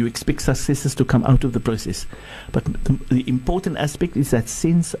 and you expect successes to come out of the process. But the important aspect is that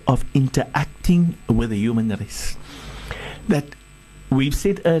sense of interacting with the human race. That we've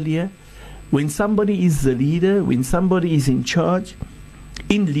said earlier, when somebody is the leader, when somebody is in charge,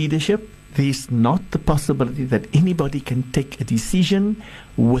 in leadership, there's not the possibility that anybody can take a decision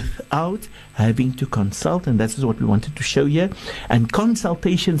without having to consult, and that's what we wanted to show here. And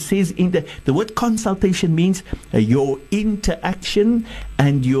consultation says in the word consultation means your interaction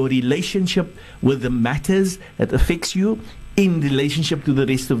and your relationship with the matters that affects you in relationship to the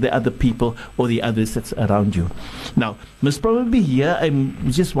rest of the other people or the others that's around you. Now, most probably here, I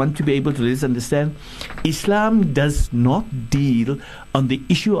just want to be able to let us understand, Islam does not deal on the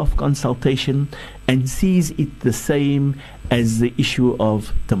issue of consultation and sees it the same as the issue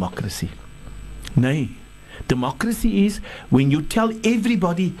of democracy. No. Democracy is when you tell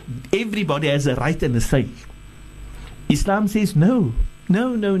everybody has a right and a say. Islam says no.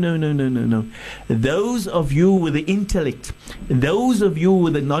 No. Those of you with the intellect, those of you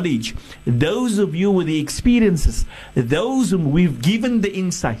with the knowledge, those of you with the experiences, those whom we've given the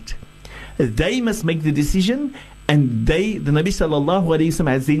insight, they must make the decision. And the Nabi sallallahu alayhi wa sallam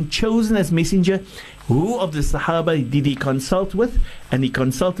has then chosen as messenger who of the Sahaba did he consult with, and he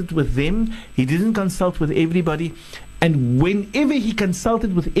consulted with them. He didn't consult with everybody. And whenever he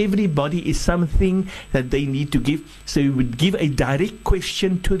consulted with everybody is something that they need to give. So he would give a direct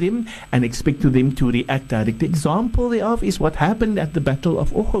question to them and expect to them to react directly. The example thereof is what happened at the Battle of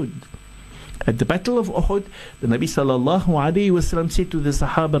Uhud. At the Battle of Uhud, the Nabi sallallahu alayhi wa sallam said to the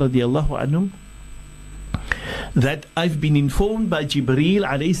Sahaba radiallahu anhum that I've been informed by Jibreel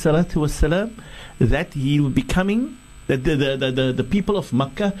alayhi salatu wasalam that he will be coming, that the people of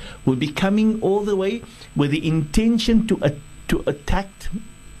Makkah will be coming all the way with the intention to attack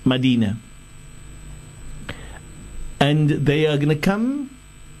Medina. And they are going to come,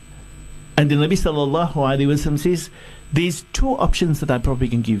 and the Nabi sallallahu alayhi wa sallam says, there's two options that I probably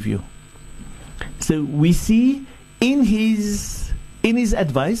can give you. So we see in his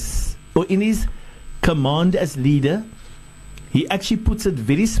advice, or in his command as leader, he actually puts it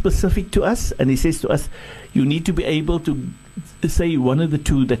very specific to us, and he says to us, you need to be able to say one of the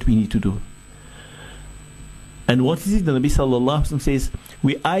two that we need to do. And what is it? The Nabi sallallahu alaihi wasallam says,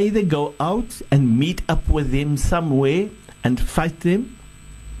 we either go out and meet up with them somewhere and fight them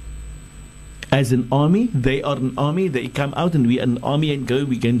as an army. They are an army, they come out, and we are an army, and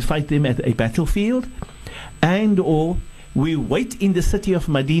we can fight them at a battlefield, and or we wait in the city of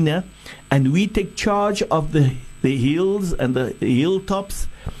Medina and we take charge of the hills and the hilltops,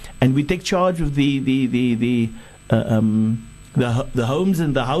 and we take charge of the homes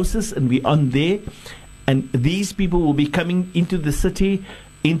and the houses, and we on there, and these people will be coming into the city,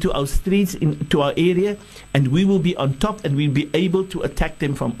 into our streets, into our area, and we will be on top, and we'll be able to attack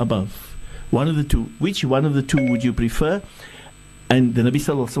them from above. One of the two. Which one of the two would you prefer? And the Nabi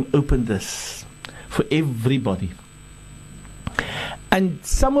sallallahu alaihi wasallam opened this for everybody. And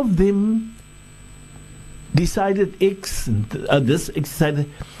some of them decided X, and this decided,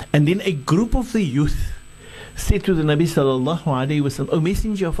 and then a group of the youth said to the Nabi sallallahu alaihi wasallam, O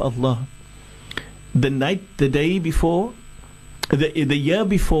Messenger of Allah, the day before, the year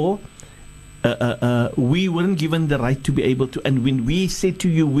before, we weren't given the right to be able to, and when we said to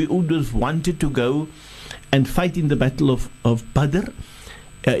you we would have wanted to go and fight in the battle of Badr,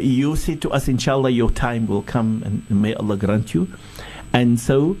 you said to us, inshallah, your time will come, and may Allah grant you. And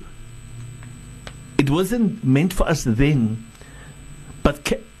so it wasn't meant for us then,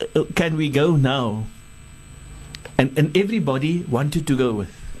 but can we go now? And everybody wanted to go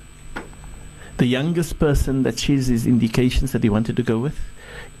with. The youngest person that shares his indications that he wanted to go with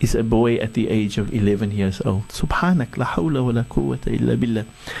is a boy at the age of 11 years old. Subhanak, la hawla wa la quwwata illa billah.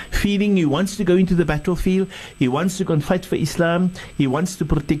 Feeling he wants to go into the battlefield, he wants to go and fight for Islam, he wants to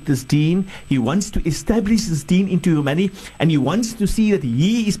protect his deen, he wants to establish his deen into humanity, and he wants to see that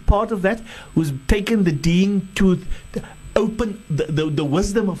he is part of that, who's taken the deen to open the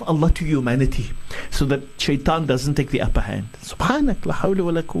wisdom of Allah to humanity, so that shaitan doesn't take the upper hand. Subhanak, la hawla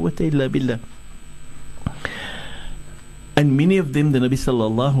wa la quwwata illa billah. And many of them, the Nabi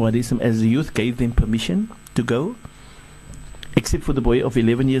sallallahu alaihi wasallam, as a youth, gave them permission to go. except for the boy of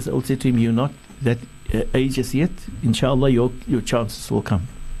 11 years old, said to him, you're not that age as yet. Inshallah, your chances will come.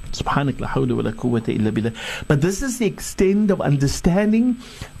 Subhanak la hawla wa la quwwata illa billah. But this is the extent of understanding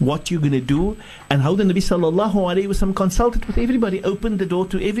what you're going to do, and how the Nabi sallallahu alayhi wa sallam consulted with everybody, opened the door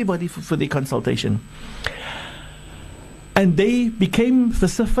to everybody for their consultation. And they became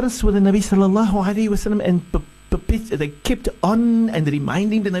vociferous with the Nabi sallallahu alayhi wa sallam, and they kept on and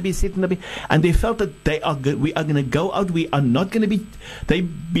reminding the Nabi, said the Nabi, and they felt that we are going to go out, we are not going to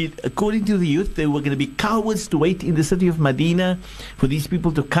be, according to the youth, they were going to be cowards to wait in the city of Medina for these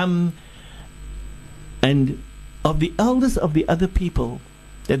people to come. And of the elders of the other people,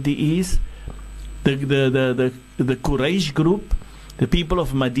 that there is the Quraysh group, the people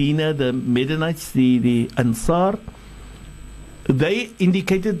of Medina, the Medinites, the Ansar, they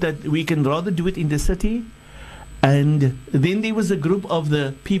indicated that we can rather do it in the city. And then there was a group of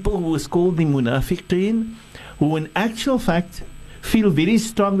the people who was called the Munafiqeen, who in actual fact feel very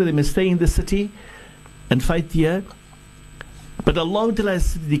strong that they must stay in the city and fight here. But Allah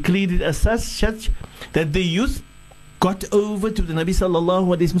has declared it as such that the youth got over to the Nabi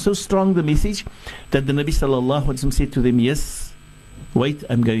sallallahu alaihi wasallam, so strong the message that the Nabi sallallahu alaihi wasallam said to them, yes, wait,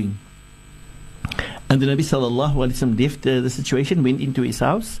 I'm going. And the Nabi sallallahu alaihi wasallam left the situation, went into his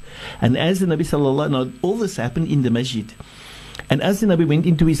house, and as the Nabi sallallahu, now all this happened in the masjid, and as the Nabi went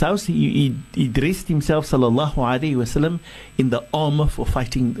into his house, he dressed himself sallallahu alaihi wasallam in the armor for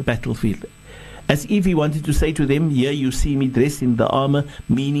fighting the battlefield, as if he wanted to say to them, here you see me dressed in the armor,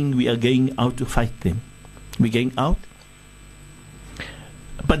 meaning we are going out to fight them. We're going out.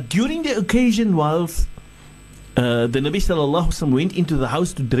 But during the occasion, whilst the Nabi sallallahu alaihi wasallam went into the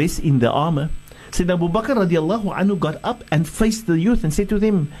house to dress in the armor, Sayyidina Abu Bakr radiallahu anhu got up and faced the youth and said to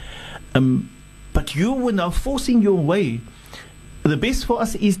them, but you were now forcing your way. The best for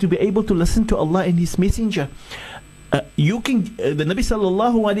us is to be able to listen to Allah and His Messenger. The Nabi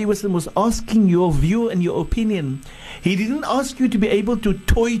sallallahu alaihi wasallam was asking your view and your opinion. He didn't ask you to be able to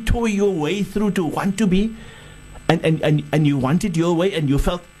toy your way through to want to be, and you wanted your way, and you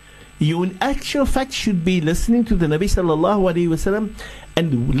felt you in actual fact should be listening to the Nabi sallallahu alaihi wasallam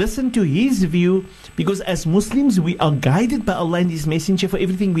and listen to his view, because as Muslims we are guided by Allah and His Messenger for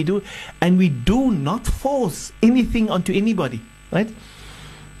everything we do, and we do not force anything onto anybody, right?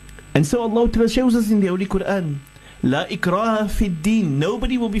 And so Allah Ta'ala shows us in the Holy Quran, La ikraha fi din.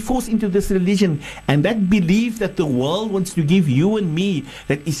 Nobody will be forced into this religion. And that belief that the world wants to give you and me,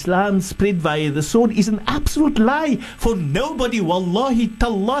 that Islam spread via the sword, is an absolute lie. For nobody, wallahi,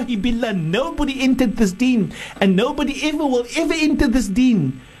 tallahi, billah, nobody entered this deen. And nobody ever will ever enter this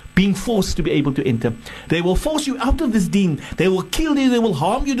deen being forced to be able to enter. They will force you out of this deen. They will kill you, they will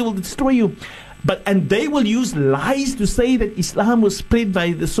harm you, they will destroy you. And they will use lies to say that Islam was spread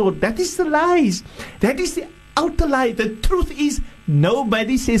by the sword. That is the lies. That is the outer lie. The truth is,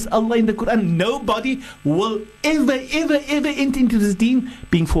 nobody, says Allah in the Quran, nobody will ever enter into this deen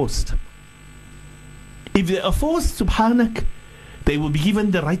being forced. If they are forced, subhanak, they will be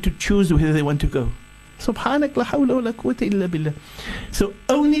given the right to choose whether they want to go. Subhanak, la hawla wa la quwwata illa billah. So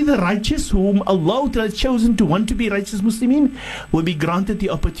only the righteous, whom Allah has chosen to want to be righteous Muslimin, will be granted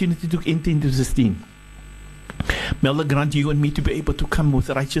the opportunity to enter into this deen. May Allah grant you and me to be able to come with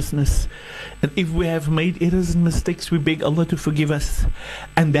righteousness. And if we have made errors and mistakes, we beg Allah to forgive us,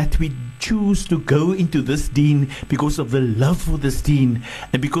 and that we choose to go into this deen because of the love for this deen,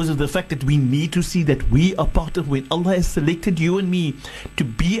 and because of the fact that we need to see that we are part of, when Allah has selected you and me to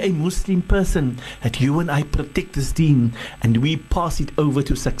be a Muslim person, that you and I protect this deen and we pass it over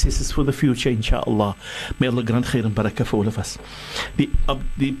to successes for the future, inshallah. May Allah grant khair and barakah for all of us.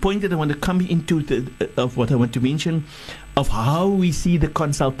 The point that I want to come into of what I want to mention, of how we see the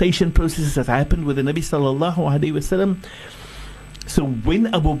consultation processes that happened with the Nabi sallallahu alaihi wasallam. So when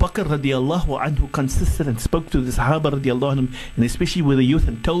Abu Bakr radiallahu anhu consisted and spoke to the Sahaba radiallahu anhu, and especially with the youth,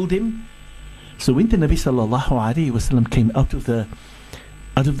 and told him, so when the Nabi sallallahu alaihi wasallam came out of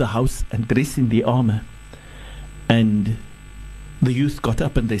the house and dressed in the armor, and the youth got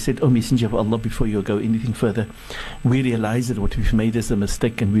up and they said, "Oh Messenger of Allah, before you go anything further, we realized that what we've made is a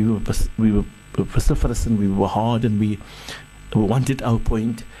mistake, and we were vociferous and we were hard and we wanted our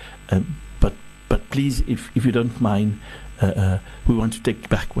point, but please, if you don't mind, we want to take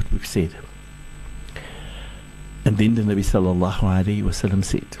back what we've said." And then the Nabi sallallahu alaihi wasallam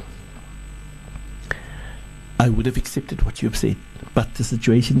said, "I would have accepted what you have said, but the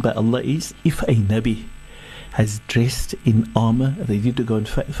situation by Allah is, if a Nabi has dressed in armor, ready to go and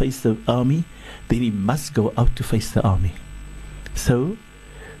face the army, then he must go out to face the army. So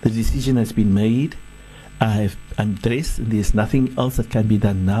the decision has been made. I'm dressed and there's nothing else that can be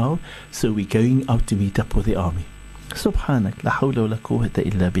done now, so we're going out to meet up with the army." Subhanak, la hawla wa la quwwata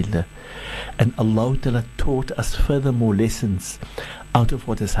illa billah. And Allah Ta'ala taught us furthermore lessons out of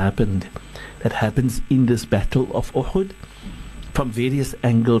what has happened, that happens in this battle of Uhud. From various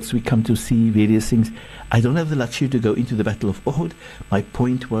angles we come to see various things. I don't have the luxury to go into the battle of Uhud. My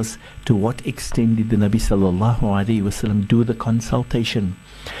point was, to what extent did the Nabi Sallallahu Alaihi Wasallam do the consultation?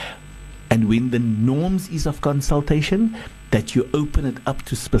 And when the norms is of consultation, that you open it up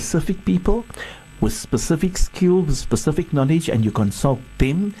to specific people with specific skill, with specific knowledge, and you consult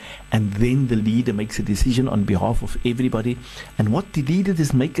them, and then the leader makes a decision on behalf of everybody. And what the leader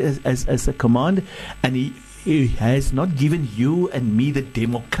does make as a command, and he has not given you and me the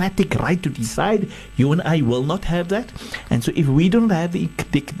democratic right to decide. You and I will not have that. And so if we don't have the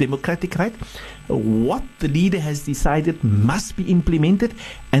democratic right, what the leader has decided must be implemented,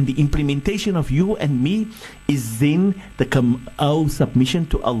 and the implementation of you and me is then our submission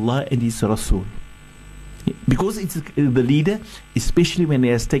to Allah and His Rasul. Because it's the leader, especially when he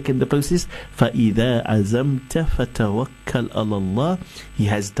has taken the process, فَإِذَا عَزَمْتَ فَتَوَكَّلْ عَلَى اللَّهِ. He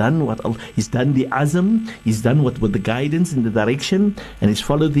has done what Allah, he's done the azam, he's done what with the guidance and the direction, and he's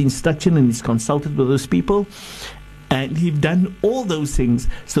followed the instruction, and he's consulted with those people, and he's done all those things.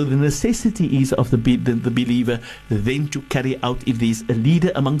 So the necessity is of the believer then to carry out, if there's a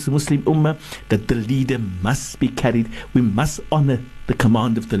leader amongst the Muslim Ummah, that the leader must be carried. We must honor the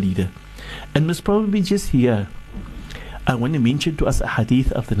command of the leader. And most probably just here, I want to mention to us a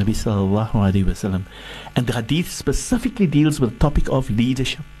hadith of the Nabi Sallallahu Alaihi Wasallam. And the hadith specifically deals with the topic of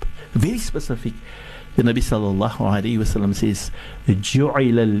leadership. Very specific. The Nabi Sallallahu Alaihi Wasallam says,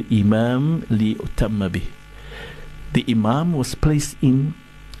 جُعِلَ الْإِمَامِ لِيُؤْتَمَّ بِهِ. The Imam was placed in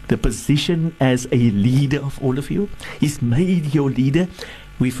the position as a leader of all of you. He's made your leader.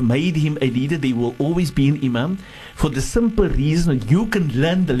 We've made him a leader. There will always be an Imam, for the simple reason that you can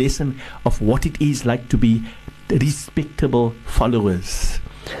learn the lesson of what it is like to be respectable followers,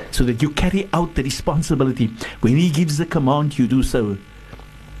 so that you carry out the responsibility. When he gives the command, you do so.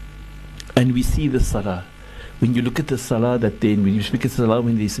 And we see the salah. When you look at the salah, that then when you speak at salah,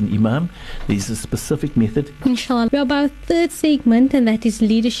 when there's an Imam, there's a specific method. Inshallah. We're about third segment, and that is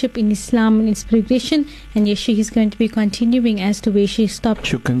leadership in Islam and its progression. And yes, she is going to be continuing as to where she stopped.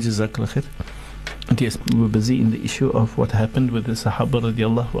 Shukran, jazakallah khair. And yes, we were busy in the issue of what happened with the Sahaba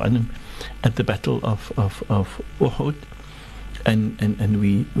radiallahu anhum at the battle of Uhud. And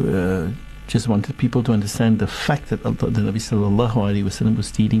we just wanted people to understand the fact that the Nabi Sallallahu Alaihi Wasallam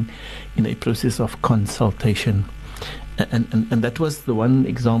was dealing in a process of consultation. And that was the one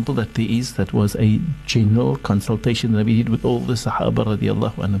example that there is, that was a general consultation that we did with all the Sahaba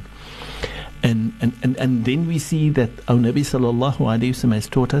radiallahu anhum. And then we see that our Nabi Sallallahu Alaihi Wasallam has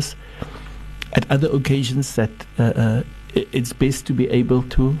taught us at other occasions that it's best to be able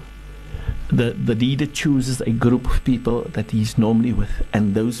to, the leader chooses a group of people that he's normally with,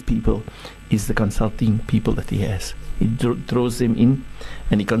 and those people is the consulting people that he has. He throws them in,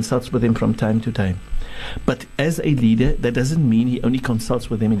 and he consults with them from time to time. But as a leader, that doesn't mean he only consults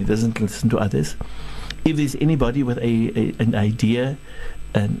with them and he doesn't listen to others. If there's anybody with an idea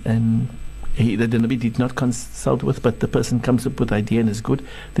and that the Nabi did not consult with, but the person comes up with idea and is good,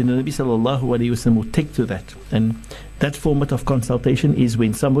 then the Nabi Sallallahu Alaihi Wasallam will take to that. And that format of consultation is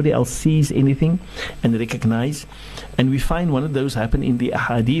when somebody else sees anything and recognize. And we find one of those happen in the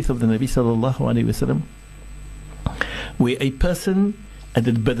ahadith of the Nabi Sallallahu Alaihi Wasallam, where a person at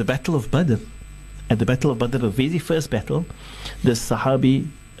the battle of Badr, the very first battle, the Sahabi,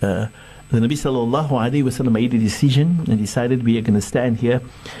 the Nabi Sallallahu Alaihi Wasallam made a decision and decided, we are going to stand here.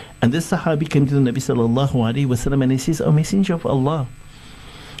 And this Sahabi came to the Nabi Sallallahu Alaihi Wasallam and he says, "O Messenger of Allah,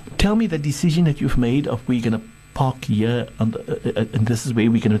 tell me the decision that you've made of we're going to park here and this is where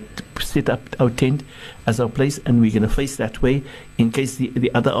we're going to set up our tent as our place, and we're going to face that way in case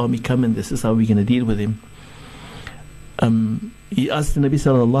the other army come, and this is how we're going to deal with him." He asked the Nabi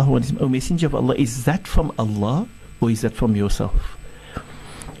Sallallahu Alaihi Wasallam, "O Messenger of Allah, is that from Allah or is that from yourself?"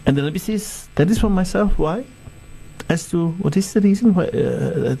 And the Nabi says, "That is from myself." Why? As to what is the reason why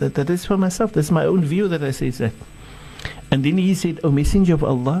that is for myself. That's my own view that I say that. And then he said, "O Messenger of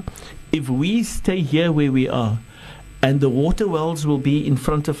Allah, if we stay here where we are and the water wells will be in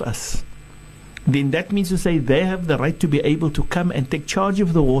front of us, then that means to say they have the right to be able to come and take charge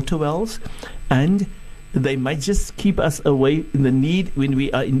of the water wells, and they might just keep us away in the need when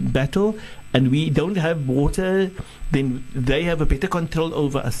we are in battle and we don't have water, then they have a better control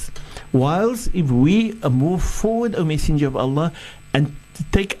over us. Whilst if we move forward, O Messenger of Allah, and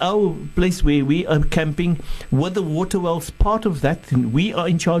take our place where we are camping with the water wells part of that, then we are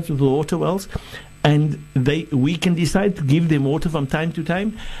in charge of the water wells, and we can decide to give them water from time to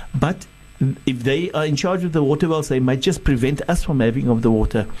time, but if they are in charge of the water wells, they might just prevent us from having of the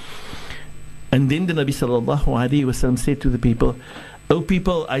water. And then the Nabi sallallahu alaihi wasallam said to the people, "Oh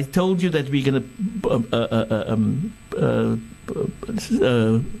people, I told you that we're going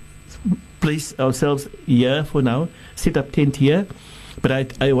to place ourselves here for now, set up tent here.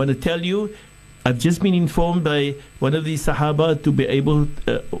 But I want to tell you, I've just been informed by one of these Sahaba to be able,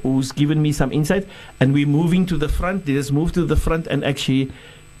 who's given me some insight, and we're moving to the front. Let us move to the front and actually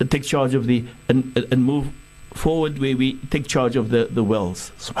take charge of and move forward where we take charge of the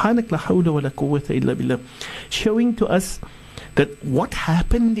wells." Subhanak la hawla wa la quwwata illa billah. Showing to us that what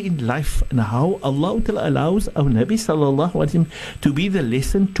happened in life and how Allah Ta'ala allows our Nabi sallallahu alaihi wasallam to be the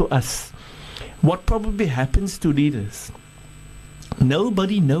lesson to us. What probably happens to leaders.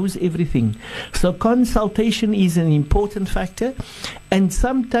 Nobody knows everything. So consultation is an important factor. And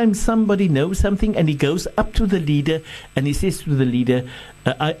sometimes somebody knows something and he goes up to the leader and he says to the leader,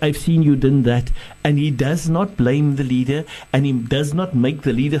 I've seen you done that. And he does not blame the leader and he does not make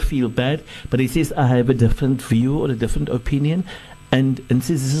the leader feel bad. But he says, I have a different view or a different opinion. And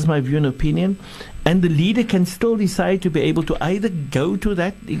says, this is my view and opinion. And the leader can still decide to be able to either go to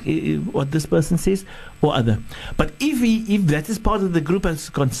that, what this person says, or other. But if that is part of the group has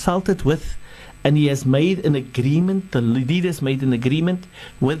consulted with, and he has made an agreement, the leader has made an agreement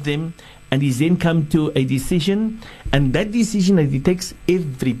with them, and he's then come to a decision, and that decision that he takes,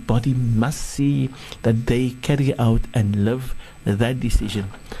 everybody must see that they carry out and live that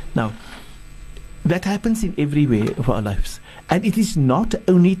decision. Now, that happens in every way of our lives. And it is not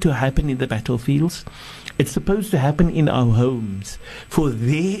only to happen in the battlefields, it's supposed to happen in our homes. For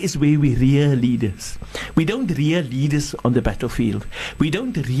there is where we rear leaders. We don't rear leaders on the battlefield. We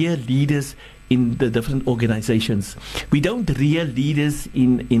don't rear leaders in the different organizations. We don't rear leaders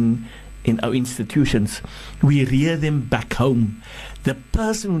in our institutions. We rear them back home. The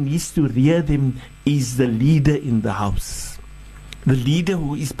person who needs to rear them is the leader in the house. The leader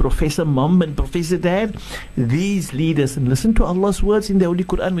who is Professor Mom and Professor Dad, these leaders, and listen to Allah's words in the Holy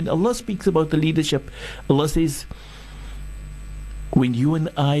Quran. When Allah speaks about the leadership, Allah says, when you and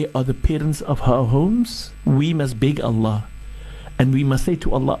I are the parents of our homes, we must beg Allah. And we must say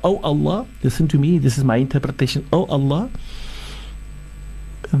to Allah, oh Allah, listen to me, this is my interpretation. Oh Allah,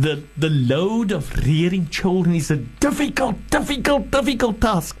 the load of rearing children is a difficult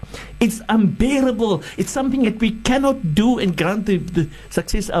task. It's unbearable. It's something that we cannot do and grant the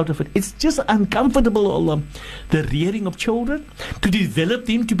success out of it. It's just uncomfortable, Allah. The rearing of children, to develop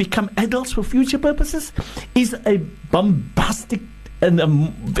them to become adults for future purposes, is a bombastic and a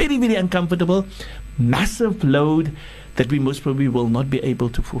very, very uncomfortable, massive load that we most probably will not be able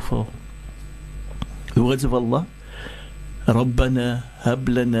to fulfill. The words of Allah, رَبَّنَا هَبْ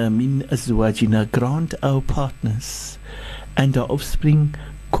لَنَا مِنْ أَزْوَاجِنَا, grant our partners and our offspring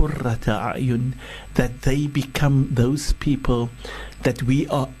قُرَّةَ أَعْيُنٍ, that they become those people that we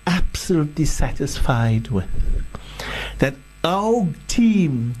are absolutely satisfied with. That our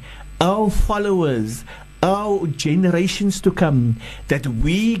team, our followers, our generations to come, that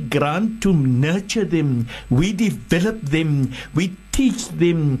we grant to nurture them, we develop them, we teach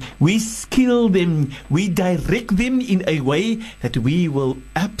them, we skill them, we direct them in a way that we will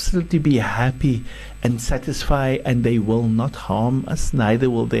absolutely be happy and satisfied, and they will not harm us, neither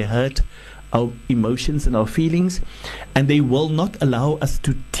will they hurt our emotions and our feelings, and they will not allow us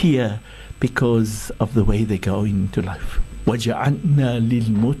to tear because of the way they go into life. وَجَعَلْنَا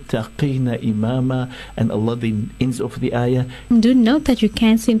لِلْمُتَّقِينَ إِمَامًا. And Allah then ends off the ayah. Do note that you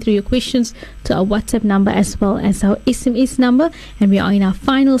can send through your questions to our WhatsApp number as well as our SMS number. And we are in our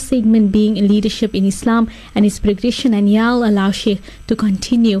final segment, being leadership in Islam and its progression. And Ya Allah, allow Sheikh to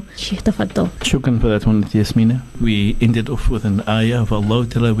continue. Sheikh, tafaddal. Shukran for that one, Yasmina. We ended off with an ayah of Allah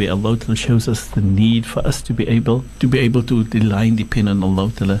Ta'ala, where Allah Ta'ala shows us the need for us to be able to rely and depend on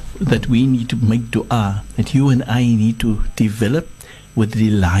Allah Ta'ala. That we need to make dua. That you and I need to develop with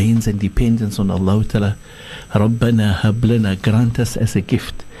reliance and dependence on Allah Ta'ala. Rabbana hablana, grant us as a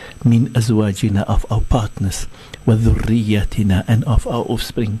gift, min azwajina, of our partners, wa dhurriyatina, and of our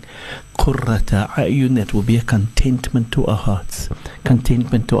offspring, qurrata a'yun, that will be a contentment to our hearts,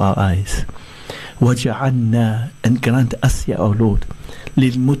 contentment to our eyes. Waja'alna, and grant us, Ya our Lord,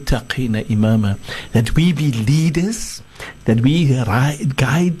 lil muttaqina imama, that we be leaders, that we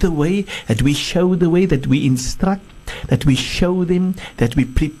guide the way, that we show the way, that we instruct, that we show them, that we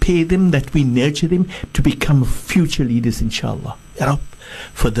prepare them, that we nurture them to become future leaders, inshallah. Ya Rab,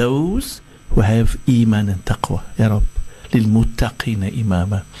 for those who have iman and taqwa, Ya Rab, lilmuttaqina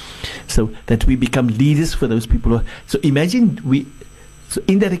imama, so that we become leaders for those people. So imagine so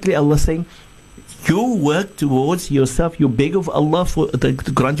indirectly Allah saying, You work towards yourself. You beg of Allah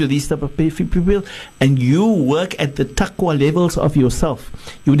to grant you these type of people, and you work at the taqwa levels of yourself.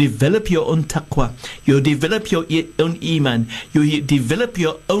 You develop your own taqwa. You develop your own iman. You develop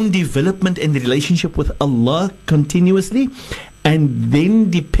your own development and relationship with Allah continuously, and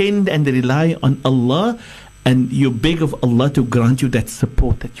then depend and rely on Allah, and you beg of Allah to grant you that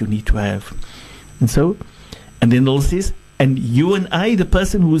support that you need to have. And then Allah says, and you and I, the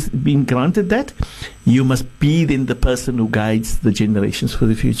person who's been granted that, you must be then the person who guides the generations for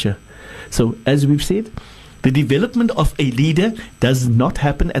the future. So, as we've said, the development of a leader does not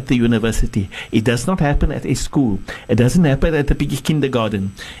happen at the university. It does not happen at a school. It doesn't happen at the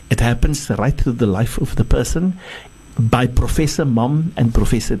kindergarten. It happens right through the life of the person by Professor Mom and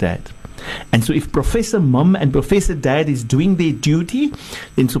Professor Dad. And so if Professor Mom and Professor Dad is doing their duty,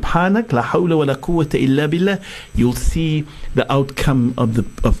 then subhanak, la hawla wa la quwwata illa billah, you'll see the outcome of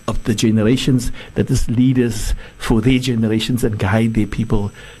the generations, that is leaders for their generations, and guide their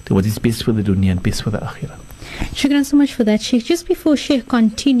people to what is best for the dunya and best for the akhirah. Shukran so much for that, Sheikh. Just before Sheikh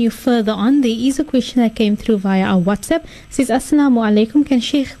continue further on, there is a question that came through via our WhatsApp. It says, Assalamu alaikum, can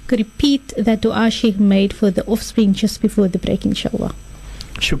Sheikh repeat that dua Sheikh made for the offspring just before the break, inshallah?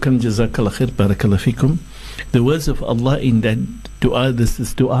 Shukran, jazakallah khair, barakallah fikum. The words of Allah in that dua, this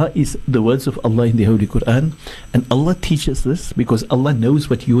dua is the words of Allah in the Holy Quran, and Allah teaches this because Allah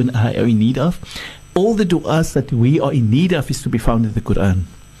knows what you and I are in need of. All the du'as that we are in need of is to be found in the Quran,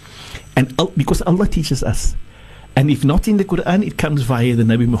 and because Allah teaches us. And if not in the Quran, it comes via the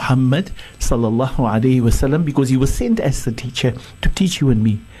Nabi Muhammad sallallahu alaihi wasallam, because he was sent as the teacher to teach you and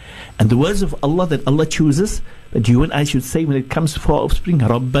me. And the words of Allah that Allah chooses, that you and I should say when it comes for our offspring,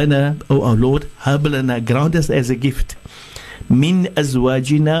 Rabbana, O our Lord, hab lana, grant us as a gift, min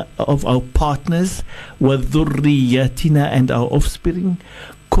azwajina, of our partners, wa dhurriyatina, and our offspring,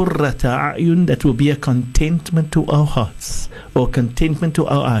 qurrata a'yun, that will be a contentment to our hearts, or contentment to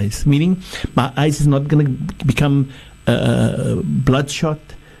our eyes, meaning my eyes is not going to become bloodshot,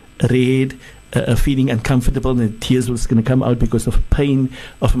 red, feeling uncomfortable, and the tears was going to come out because of pain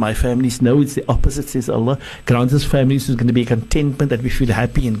of my families. No, it's the opposite, says Allah. Grant us families who's going to be a contentment that we feel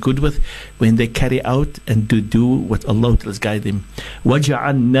happy and good with when they carry out and do what Allah tells guide them.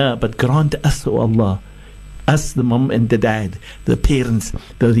 Waja'anna, but grant us, O Allah, us, the mom and the dad, the parents,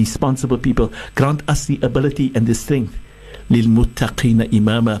 the responsible people, grant us the ability and the strength, lil muttaqina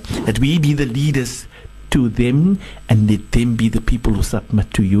imama, that we be the leaders to them, and let them be the people who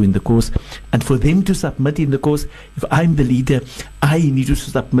submit to you in the cause. And for them to submit in the cause, if I'm the leader, I need to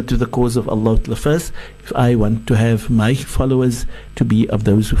submit to the cause of Allah first, if I want to have my followers to be of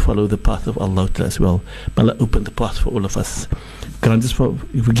those who follow the path of Allah as well. May Allah open the path for all of us. Grant us for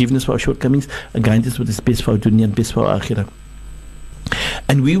forgiveness for our shortcomings, and guide us what is best for our dunya and best for our akhirah.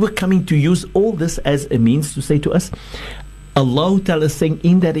 And we were coming to use all this as a means to say to us, Allah Ta'ala is saying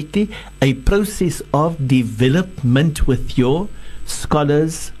indirectly, a process of development with your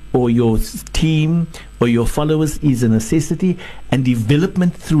scholars or your team or your followers is a necessity, and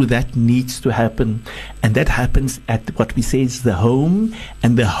development through that needs to happen. And that happens at what we say is the home,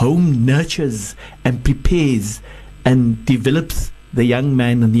 and the home nurtures and prepares and develops the young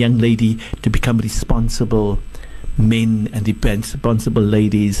man and the young lady to become responsible men and responsible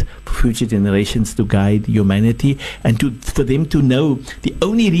ladies for future generations, to guide humanity, and for them to know the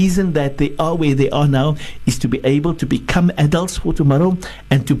only reason that they are where they are now is to be able to become adults for tomorrow,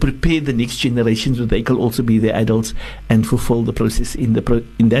 and to prepare the next generations so they can also be the adults and fulfill the process in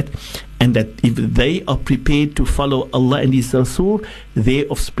that. And that if they are prepared to follow Allah and His Rasul, their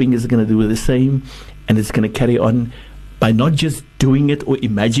offspring is going to do the same, and it's going to carry on by not just doing it or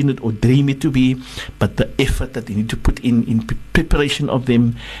imagine it or dream it to be, but the effort that they need to put in preparation of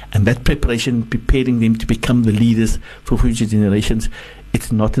them, and that preparation preparing them to become the leaders for future generations.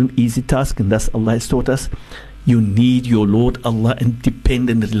 It's not an easy task, and thus Allah has taught us, you need your Lord Allah and depend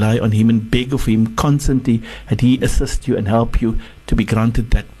and rely on Him and beg of Him constantly that He assist you and help you to be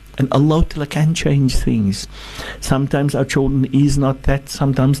granted that. And Allah can change things. Sometimes our children is not that,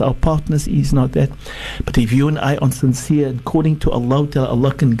 sometimes our partners is not that. But if you and I are sincere, according to Allah,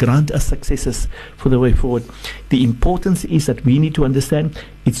 Allah can grant us successes for the way forward. The importance is that we need to understand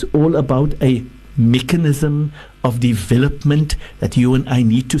it's all about a mechanism of development that you and I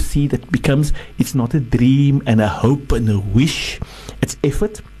need to see, that becomes, it's not a dream and a hope and a wish. It's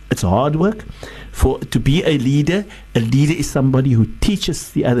effort It's hard work. To be a leader is somebody who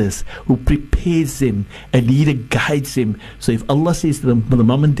teaches the others, who prepares them. A leader guides them. So if Allah says the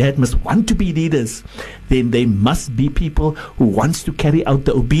mom and dad must want to be leaders, then they must be people who wants to carry out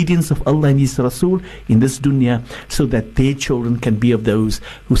the obedience of Allah and His Rasul in this dunya, so that their children can be of those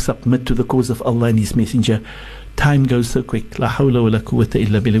who submit to the cause of Allah and His Messenger. Time goes so quick. La hawla wa la quwwata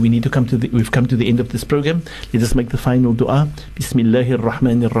illa billah. We've come to the end of this program. Let us make the final dua. Bismillahir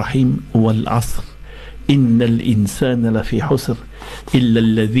Rahmanir Rahim. Wal asr. Innal insana lafi husr. Illa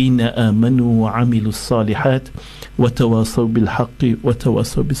alladhina amanu wa amilu salihat. وتواصوا بالحق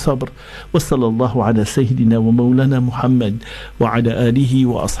وتواصوا بالصبر وصلى الله على سيدنا ومولانا محمد وعلى آله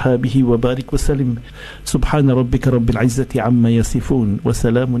وأصحابه وبارك وسلم سبحان ربك رب العزة عما يصفون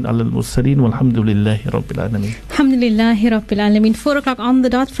وسلام على المرسلين والحمد لله رب العالمين. Alhamdulillahi Rabbil Alameen. 4 o'clock on the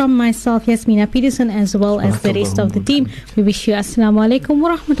dot from myself, Yasmina Peterson, as well as the rest of the team. We wish you Assalamu alaikum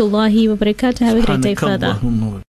wa rahmatullahi wa barakatuh. Have a great day further.